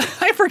forgot.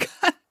 I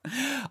forgot.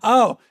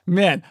 Oh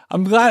man,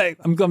 I'm glad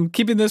I'm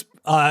keeping this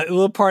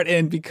little part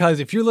in,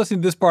 because if you're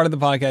listening to this part of the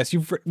podcast,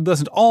 you've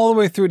listened all the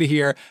way through to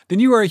here, then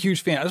you are a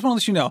huge fan. I just want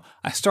to let you know,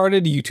 I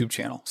started a YouTube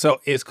channel.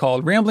 So it's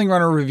called Rambling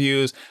Runner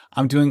Reviews.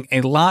 I'm doing a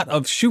lot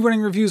of shoe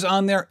running reviews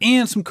on there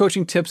and some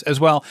coaching tips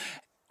as well.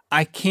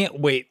 I can't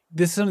wait.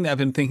 This is something that I've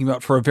been thinking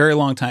about for a very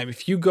long time.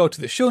 If you go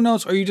to the show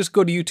notes or you just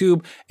go to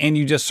YouTube and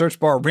you just search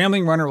bar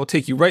Rambling Runner, it will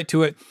take you right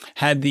to it.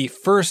 Had the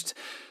first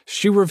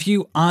shoe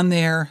review on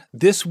there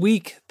this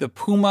week, the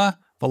Puma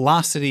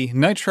Velocity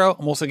Nitro.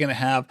 I'm also going to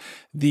have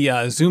the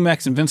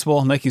ZoomX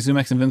Invincible, Nike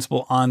ZoomX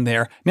Invincible on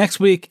there next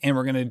week. And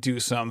we're going to do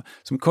some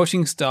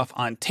coaching stuff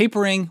on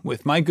tapering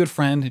with my good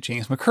friend,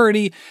 James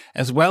McCurdy,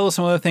 as well as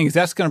some other things.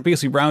 That's going to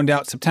basically round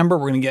out September.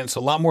 We're going to get into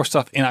a lot more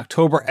stuff in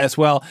October as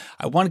well.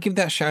 I want to give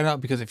that shout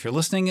out because if you're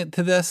listening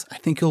to this, I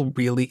think you'll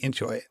really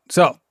enjoy it.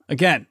 So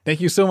again, thank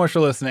you so much for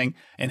listening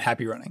and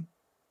happy running.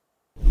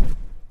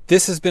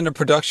 This has been a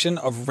production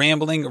of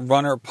Rambling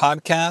Runner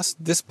Podcast.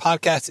 This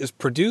podcast is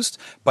produced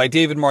by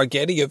David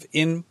Margetti of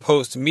In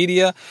Post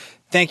Media.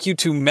 Thank you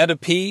to Meta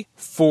P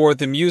for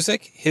the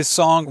music. His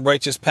song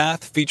Righteous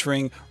Path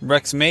featuring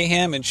Rex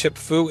Mayhem and Chip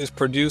Fu is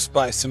produced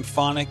by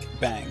Symphonic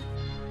Bang.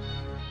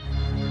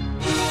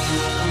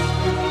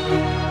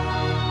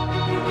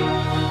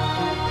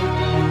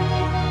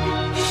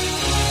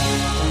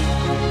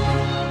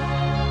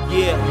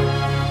 Yeah.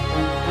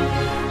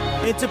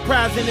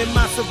 Enterprising in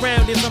my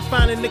surroundings, I'm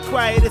finding the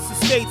quietest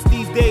estates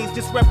these days.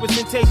 Just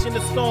representation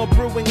of storm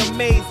brewing,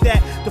 amazed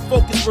that the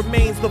focus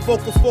remains the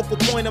vocal's focal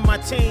point of my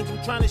change.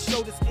 I'm trying to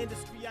show this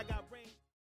industry I got